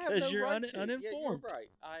have no 'Cause you're right to. uninformed. Yeah, you're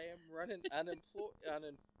right. I am running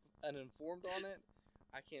uninformed on it.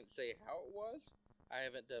 I can't say how it was. I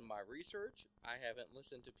haven't done my research. I haven't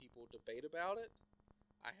listened to people debate about it.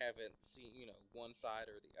 I haven't seen, one side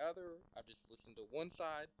or the other. I've just listened to one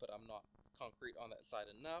side, but I'm not concrete on that side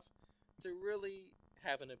enough to really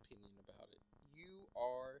have an opinion about it. You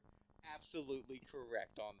are absolutely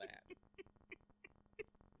correct on that.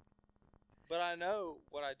 But I know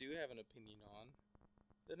what I do have an opinion on.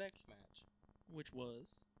 The next match. Which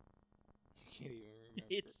was? I can't even remember.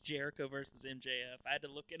 It's Jericho versus MJF. I had to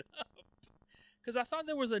look it up. Because I thought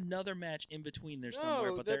there was another match in between there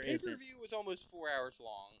somewhere, but there isn't. The pay-per-view was almost 4 hours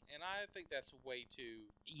long, and I think that's way too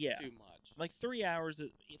much. Like 3 hours.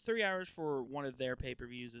 3 hours for one of their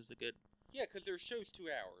pay-per-views is a good. Yeah, because their show's 2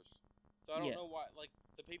 hours, so I don't know why. Like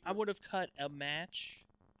the pay-per. I would have cut a match.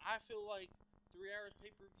 I feel like 3 hours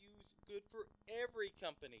pay-per-view is good for every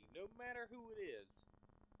company, no matter who it is.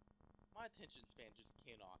 My attention span just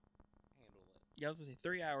cannot handle it. Yeah, I was gonna say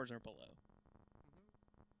 3 hours or below.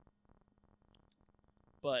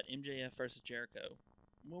 But MJF versus Jericho.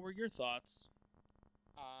 What were your thoughts?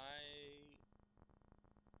 I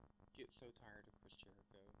get so tired of Chris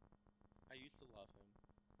Jericho. I used to love him,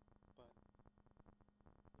 but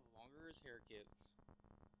the longer his hair gets,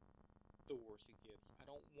 the worse it gets. I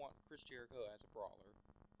don't want Chris Jericho as a brawler,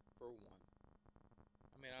 for one.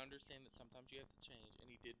 I mean, I understand that sometimes you have to change, and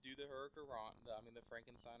he did do the the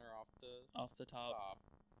Frankensteiner off the top,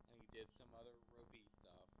 and he did some other ropey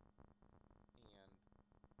stuff, and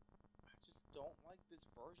I just don't like this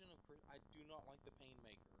version of Chris. I do not like the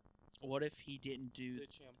Painmaker. What if he didn't do the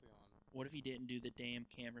champion? What if he didn't do the damn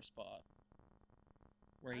camera spot?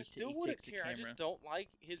 Where I still wouldn't care. I just don't like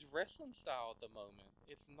his wrestling style at the moment.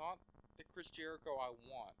 It's not the Chris Jericho I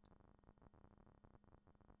want.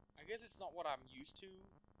 I guess it's not what I'm used to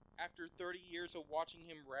after 30 years of watching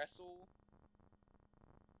him wrestle.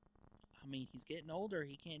 I mean, he's getting older.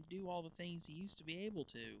 He can't do all the things he used to be able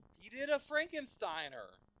to. He did a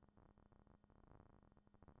Frankensteiner.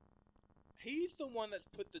 He's the one that's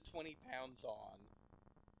put the 20 pounds on.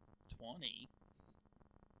 20?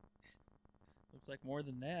 Looks like more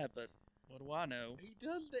than that, but what do I know? He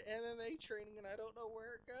does the MMA training, and I don't know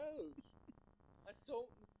where it goes.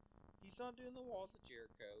 He's not doing the Walls of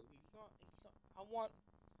Jericho. He's not.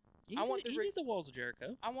 He did the Walls of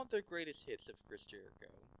Jericho. I want the greatest hits of Chris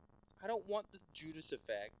Jericho. I don't want the Judas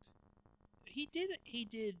effect. He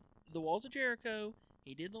did the Walls of Jericho.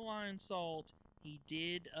 He did the Lion Salt. He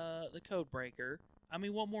did the Code Breaker. I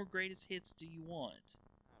mean, what more greatest hits do you want?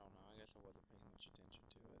 I don't know. I guess I wasn't paying much attention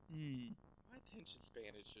to it. My attention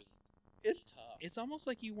span is it's tough. It's almost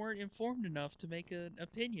like you weren't informed enough to make an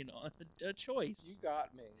opinion on a choice. You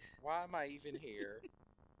got me. Why am I even here?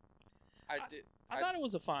 I thought it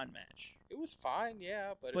was a fine match. It was fine,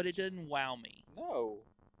 yeah, but it didn't wow me. No.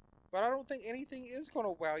 But I don't think anything is going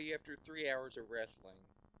to wow you after 3 hours of wrestling.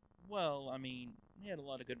 Well, I mean, they had a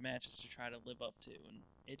lot of good matches to try to live up to, and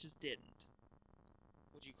it just didn't.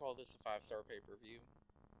 Would you call this a 5-star pay-per-view?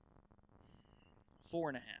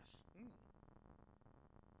 4.5. I'd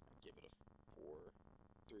give it a 4,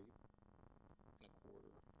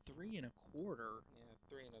 3 and a quarter.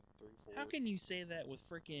 3 1/4? Yeah, 3 3/4. How can you say that with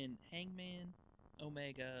freaking Hangman,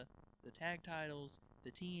 Omega, the tag titles,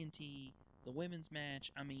 the TNT, the women's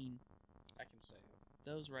match? I mean, I can say it.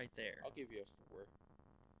 Those right there. I'll give you a 4.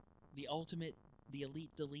 The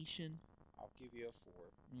elite deletion? I'll give you a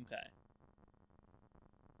 4. Okay.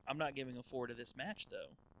 I'm not giving a 4 to this match, though.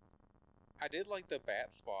 I did like the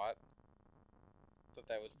bat spot. Thought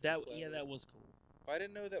that was that was cool. But I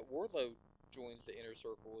didn't know that Wardlow joins the Inner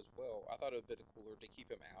Circle as well. I thought it would have been cooler to keep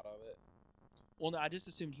him out of it. Well, no, I just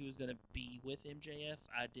assumed he was going to be with MJF.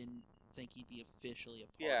 I didn't think he'd be officially a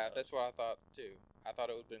part of. That's what I thought, too. I thought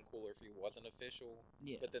it would have been cooler if he wasn't official.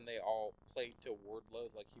 Yeah. But then they all played to Wardlow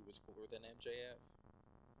like he was cooler than MJF.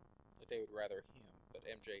 Like they would rather him. But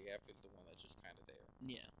MJF is the one that's just kind of there.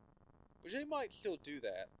 Yeah. Which they might still do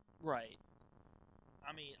that. Right.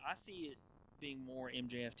 I mean, I see it being more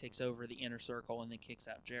MJF takes over the Inner Circle and then kicks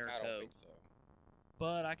out Jericho. I don't think so.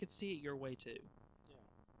 But I could see it your way, too.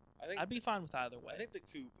 Yeah. I'd be fine with either way. I think the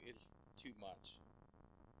coup is too much.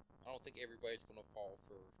 I don't think everybody's going to fall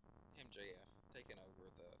for MJF taking over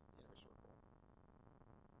the Inner Circle.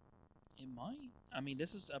 It might. I mean,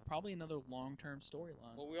 this is probably another long-term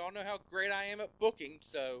storyline. Well, we all know how great I am at booking,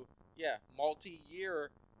 so, yeah, multi-year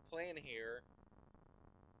plan here.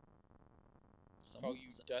 Call you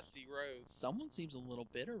Dusty Rhodes. Someone seems a little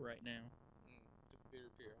bitter right now. Took a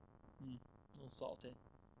bitter pill. A little salty.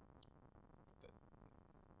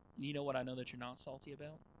 You know what I know that you're not salty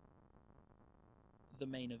about? The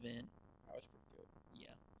main event. That was pretty good.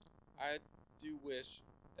 Yeah. I do wish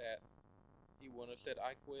that he wouldn't have said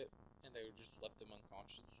I quit, and they would just left him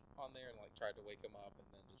unconscious on there and like tried to wake him up, and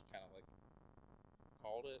then just kind of like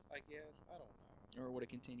called it. I guess I don't know. Or would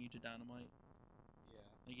have continued to Dynamite? Yeah.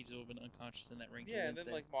 Like he just would have been unconscious in that ring. Yeah, and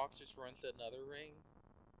then like Mox just runs to another ring.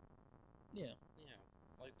 Yeah. Yeah,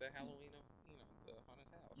 like the Halloween, the haunted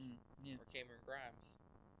house. Yeah. Where Cameron Grimes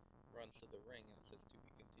runs to the ring and it says to be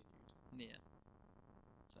continued. Yeah.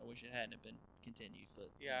 I wish it hadn't have been continued, but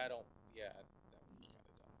Yeah, I don't. Yeah, that was kind of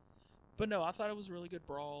dumb. But no, I thought it was a really good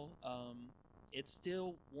brawl. It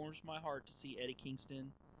still warms my heart to see Eddie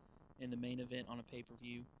Kingston in the main event on a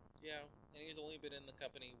pay-per-view. Yeah, and he's only been in the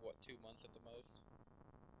company 2 months at the most.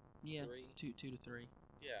 Yeah, 3? 2 to 3.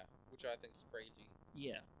 Yeah, which I think is crazy.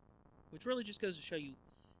 Yeah, which really just goes to show you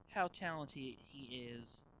how talented he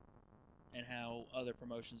is, and how other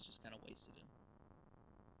promotions just kind of wasted him.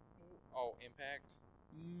 Oh, Impact.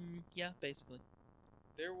 Yeah, basically.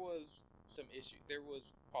 There was some issue. There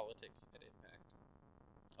was politics at Impact.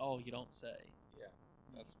 Oh, you don't say. Yeah,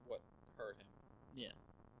 that's what hurt him. Yeah.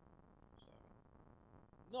 So.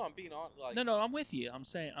 No, I'm being honest. Like, No, I'm with you. I'm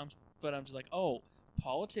just like, oh,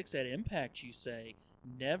 politics at Impact, you say?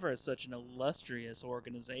 Never at such an illustrious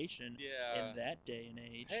organization yeah. in that day and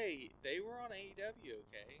age. Hey, they were on AEW,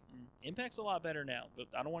 okay? Impact's a lot better now, but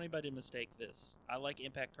I don't want anybody to mistake this. I like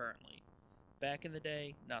Impact currently. Back in the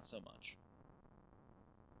day, not so much.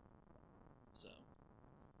 So.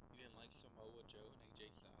 You didn't like Samoa Joe and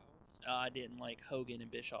AJ Styles? I didn't like Hogan and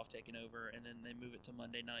Bischoff taking over, and then they move it to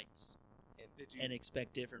Monday nights. And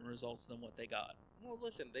expect different results than what they got. Well,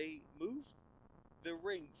 listen, they moved the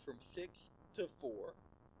ring from 6 to 4.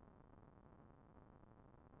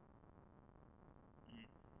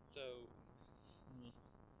 So,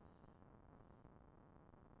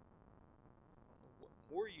 what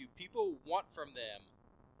more you people want from them?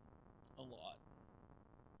 A lot.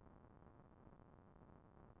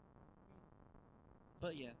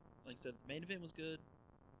 But yeah, like I said, the main event was good.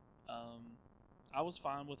 I was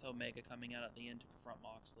fine with Omega coming out at the end to confront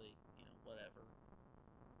Moxley. You know, whatever.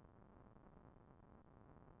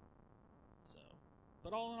 So,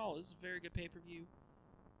 but all in all, this is a very good pay-per-view.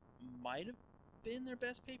 Might have been their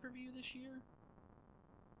best pay-per-view this year.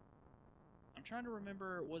 I'm trying to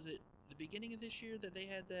remember, was it the beginning of this year that they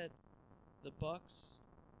had the Bucks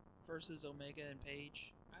versus Omega and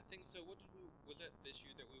Page? I think so. Was that this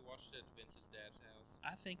year that we watched at Vince's dad's house?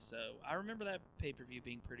 I think so. I remember that pay-per-view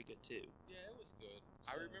being pretty good too. Yeah, it was good.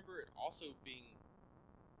 So. I remember it also being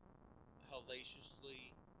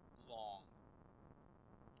hellaciously long.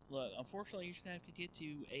 Look, unfortunately, you should have to get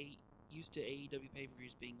used to AEW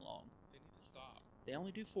pay-per-views being long. They need to stop. They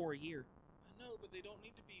only do 4 a year. I know, but they don't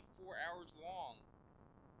need to be 4 hours long.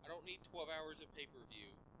 I don't need 12 hours of pay-per-view.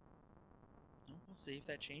 We'll see if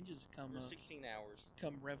that changes come 16 hours.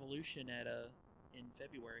 Come Revolution in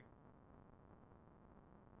February.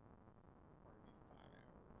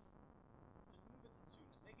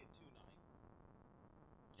 Make it 2 nights.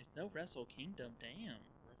 It's no Wrestle Kingdom, damn.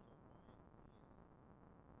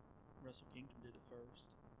 Wrestle Kingdom did it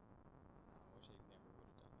first. I wish they never would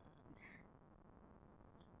have done that.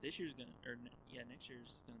 This year's next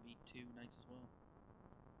year's gonna be 2 nights as well.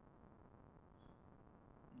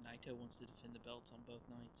 Naito wants to defend the belts on both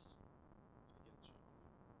nights.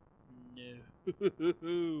 No.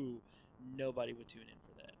 Nobody would tune in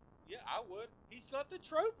for that. Yeah, I would. He's got the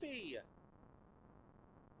trophy!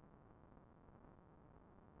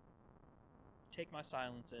 Take my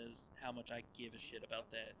silence as how much I give a shit about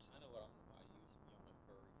that. I know what I'm going to buy you, some Yama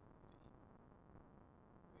curry for you to eat.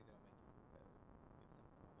 Maybe that'll make you feel better.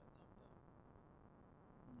 Get something on that tum-tum.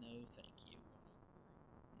 No, thank you.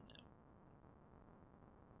 No.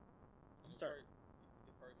 I'm sorry.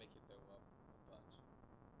 It'll probably make you throw up a bunch.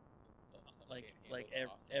 Like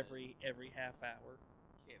every half hour.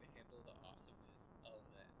 Can't handle the awesomeness of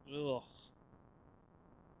that. Ugh.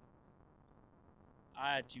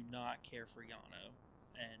 I do not care for Yano,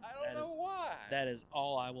 and I don't know why. That is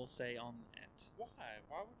all I will say on that. Why?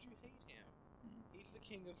 Why would you hate him? He's the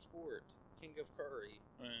king of sport, king of curry.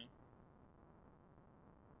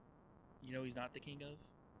 You know he's not the king of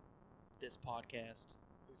this podcast.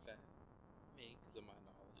 Who's that? Me, because of my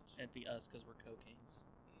knowledge. It'd be us because we're co-kings.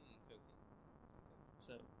 Co-king. Okay.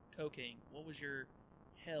 So, co-king, what was your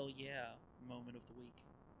hell yeah moment of the week?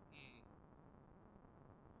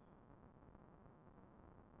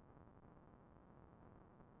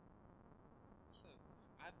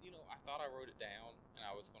 I thought I wrote it down and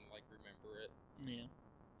I was gonna remember it. Yeah. And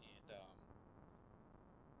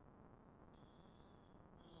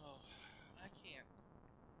I can't.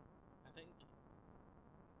 I think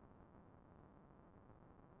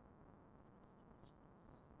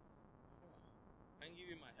I can give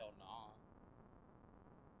you my hell nah.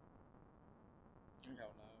 Your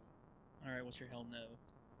hell no. All right, what's your hell no?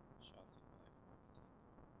 Shotzi Blackheart's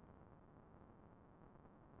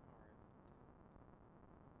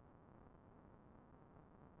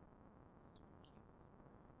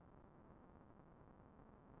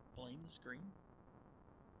Blame the screen?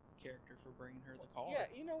 character for bringing her the card. Yeah,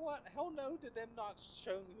 you know what? Hell no to them not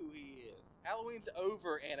showing who he is. Halloween's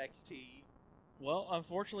over, NXT. Well,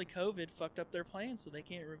 unfortunately, COVID fucked up their plans, so they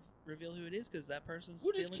can't reveal who it is because that person's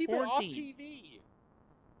We'll still just in keep quarantine. it off TV.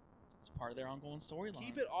 It's part of their ongoing storyline.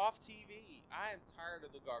 Keep it off TV. I am tired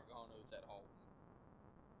of the Garganos at home.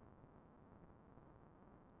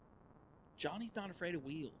 Johnny's not afraid of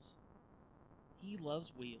wheels. He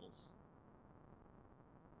loves wheels.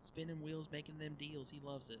 Spinning wheels, making them deals. He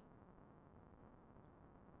loves it.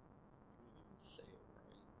 You didn't say it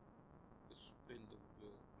right. Spin the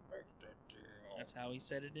wheel. Make that deal. That's how he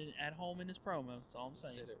said it at home in his promo. That's all I'm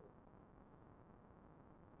saying. Said it.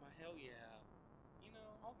 My hell yeah. You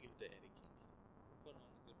know, I'll give it to Eddie Kingston. Put on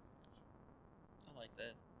a good match. I like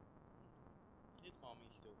that. His mommy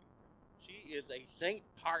still be proud. She is a saint,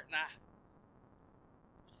 partner.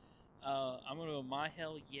 I'm gonna go. My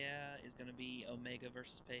hell yeah is gonna be Omega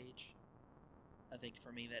versus Paige. I think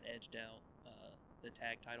for me that edged out the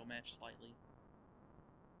tag title match slightly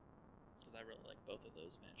because I really like both of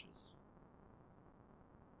those matches.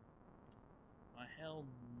 My hell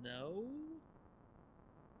no.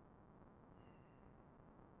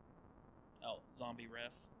 Oh, zombie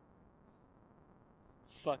ref.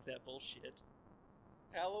 Fuck that bullshit.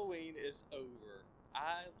 Halloween is over.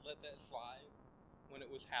 I let that slide when it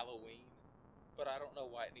was Halloween, but I don't know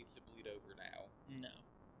why it needs to bleed over now. No.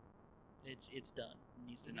 It's done. It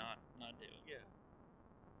needs to not do it. Yeah.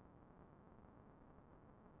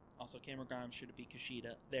 Also, Cameron Grimes should be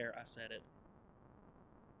Kushida. There, I said it.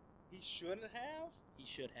 He shouldn't have? He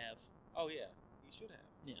should have. Oh, yeah. He should have.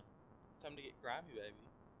 Yeah. Time to get grimy, baby.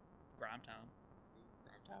 Grime time.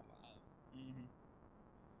 Grime time live. Mm-hmm.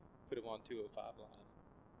 Put him on 205 live.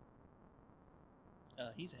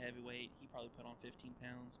 He's a heavyweight. He probably put on 15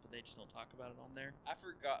 pounds, but they just don't talk about it on there. I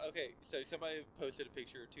forgot. Okay, so somebody posted a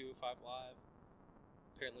picture of 205 live.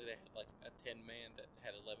 Apparently they had like a 10-man that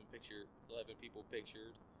had 11 people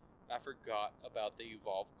pictured. I forgot about the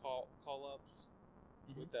Evolve call-ups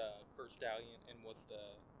with Kurt Stallion and what's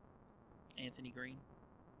the... Anthony Green.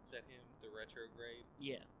 Is that him? The retrograde?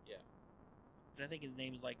 Yeah. Yeah. But I think his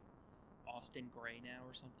name is like Austin Gray now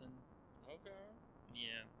or something. Okay.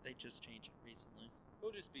 Yeah, they just changed it recently. He'll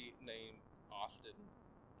just be named Austin,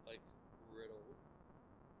 like Riddle.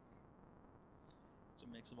 It's a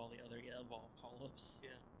mix of all the other Evolve call-ups.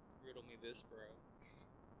 Yeah, riddle me this, bro.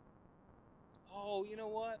 Oh, you know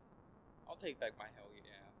what? I'll take back my hell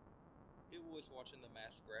yeah. It was watching The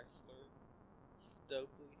Masked Wrestler.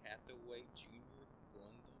 Stokely Hathaway Jr. won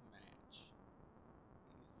the match.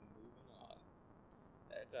 He's moving on.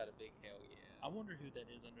 That got a big hell yeah. I wonder who that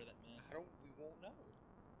is under that mask. We won't know.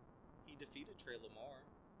 He defeated Trey Lamar.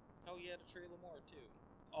 Hell yeah to Trey Lamar too.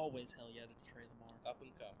 Always hell yeah to Trey Lamar. Up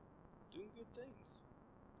and comer. Doing good things.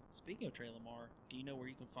 Speaking of Trey Lamar, do you know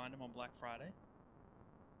where you can find him on Black Friday?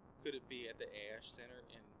 Could it be at the Ash Center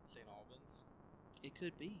in St. Albans? It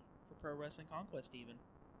could be. For Pro Wrestling Conquest even.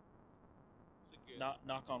 It's a good...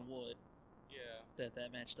 Knock on wood. Yeah.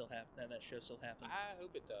 That match still that show still happens. I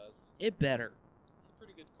hope it does. It better. It's a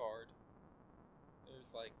pretty good card.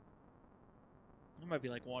 There's like... There might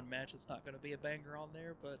be like one match that's not going to be a banger on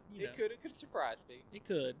there, but you know. It could surprise me. It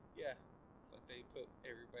could. Yeah. It's like they put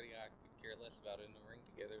everybody I could care less about in the ring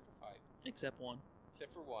together to fight. Except one.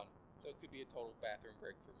 Except for one. So it could be a total bathroom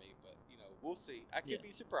break for me, but, you know, we'll see. I could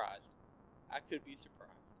be surprised. I could be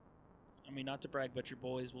surprised. I mean, not to brag, but your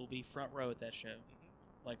boys will be front row at that show.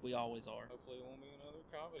 Mm-hmm. Like we always are. Hopefully it won't be another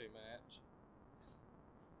comedy match.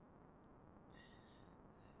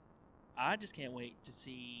 I just can't wait to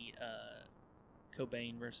see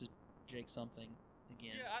Cobain versus Jake something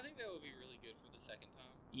again. Yeah, I think that would be really good for the second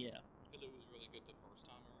time. Yeah. Because it was really good the first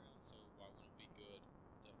time around, so why wouldn't it be good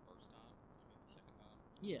the first time? I mean, the second time?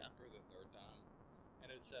 Yeah. Or the third time.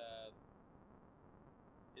 And it's,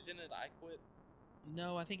 isn't it I Quit?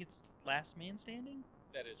 No, I think it's Last Man Standing?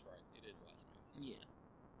 That is right. It is Last Man Standing. Yeah.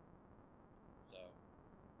 So,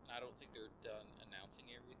 I don't think they're done announcing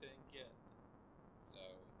everything yet. So...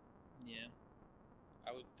 Yeah.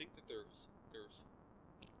 I would think that there's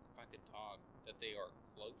if I could talk, that they are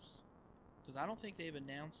close. Because I don't think they've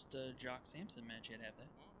announced a Jock Sampson match yet, have they?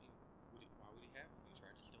 Well, I mean, why would he have it? He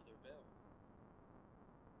tried to steal their belt.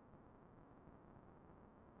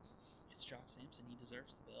 It's Jock Sampson. He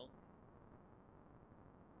deserves the belt.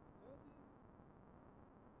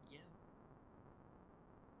 Yeah.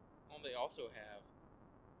 Well, they also have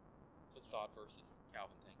Facade versus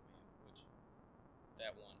Calvin Tankman, which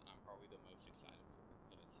that one I'm probably the most excited for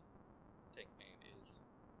because Tankman is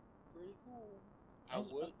pretty cool. I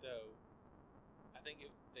would though. I think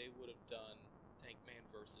if they would have done Tankman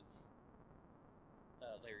versus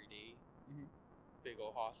Larry D, Big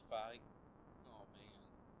old hoss fight. Oh man.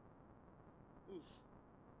 Oof.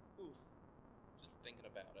 Oof. Just thinking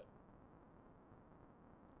about it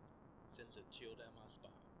sends a chill down my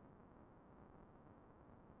spine.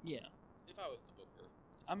 Yeah. If I was the booker.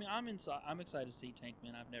 I mean, I'm excited to see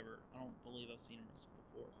Tankman. I don't believe I've seen him wrestle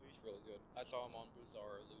before. Oh, he's really good. I saw him on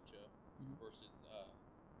Bizarro Lucha versus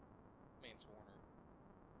Mance Warner.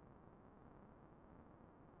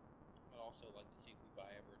 I'd also like to see Levi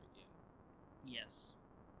Everett again. Yes.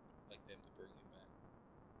 Like them to bring him back.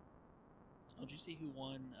 Oh, did you see who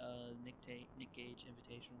won Nick Gage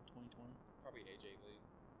Invitational 2020? Probably AJ Lee.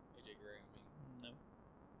 AJ Gray, I mean. No.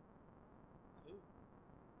 Who?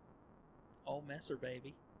 Oh, Messer,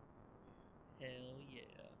 baby. Hell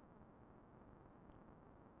yeah.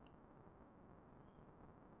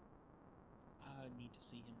 I need to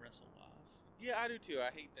see him wrestle live. Yeah, I do too.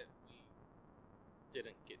 I hate that we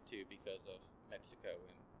didn't get to because of Mexico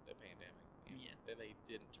and the pandemic. And Yeah. Then they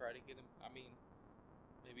didn't try to get him. I mean,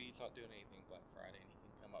 maybe he's not doing anything Black Friday and he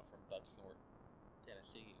can come up from Bucksnort,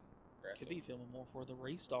 Tennessee and wrestle. Could be filming more for the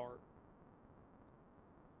restart.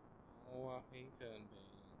 Oh, he couldn't be.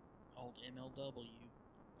 Old MLW. Let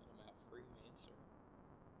him out free, man, sir.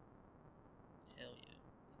 Hell yeah.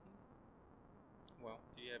 Well,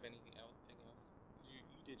 do you have anything else? You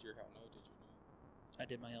did your hell no, did you not? I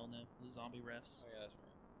did my hell no. The zombie refs. Oh yeah, that's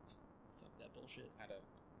right. Fuck that bullshit. Kind of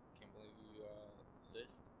can't believe you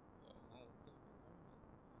list.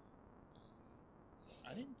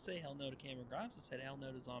 I didn't say hell no to Cameron Grimes. I said hell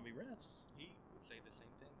no to zombie refs. He would say the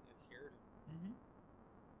same thing. It scared him. Mm-hmm.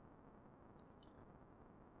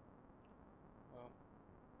 Well,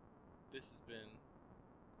 this has been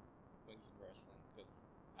Wings and Wrestling because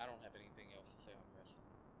I don't have anything else to say on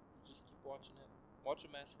wrestling. Just keep watching it. Watch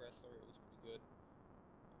A Masked Wrestler. It was pretty good.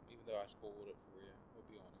 Even though I spoiled it for you, we'll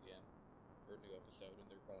be on again for a new episode, and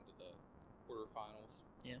they're going to the quarterfinals.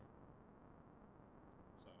 Yeah.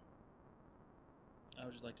 So I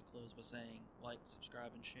would just like to close by saying like,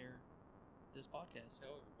 subscribe, and share this podcast.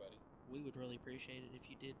 tell everybody. We would really appreciate it if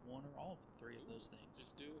you did one or all of the three of those things.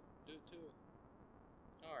 Just do it. Do it too.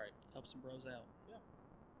 All right. Help some bros out. Yeah.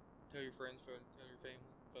 Tell your friends, tell your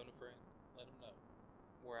family, phone a friend, let them know.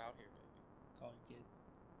 We're out here, baby. Call your kids.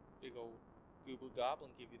 Big old Goobly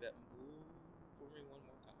Goblin give you that moo for me one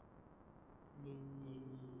more time. Moo.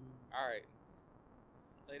 All right.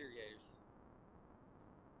 Later, Gators.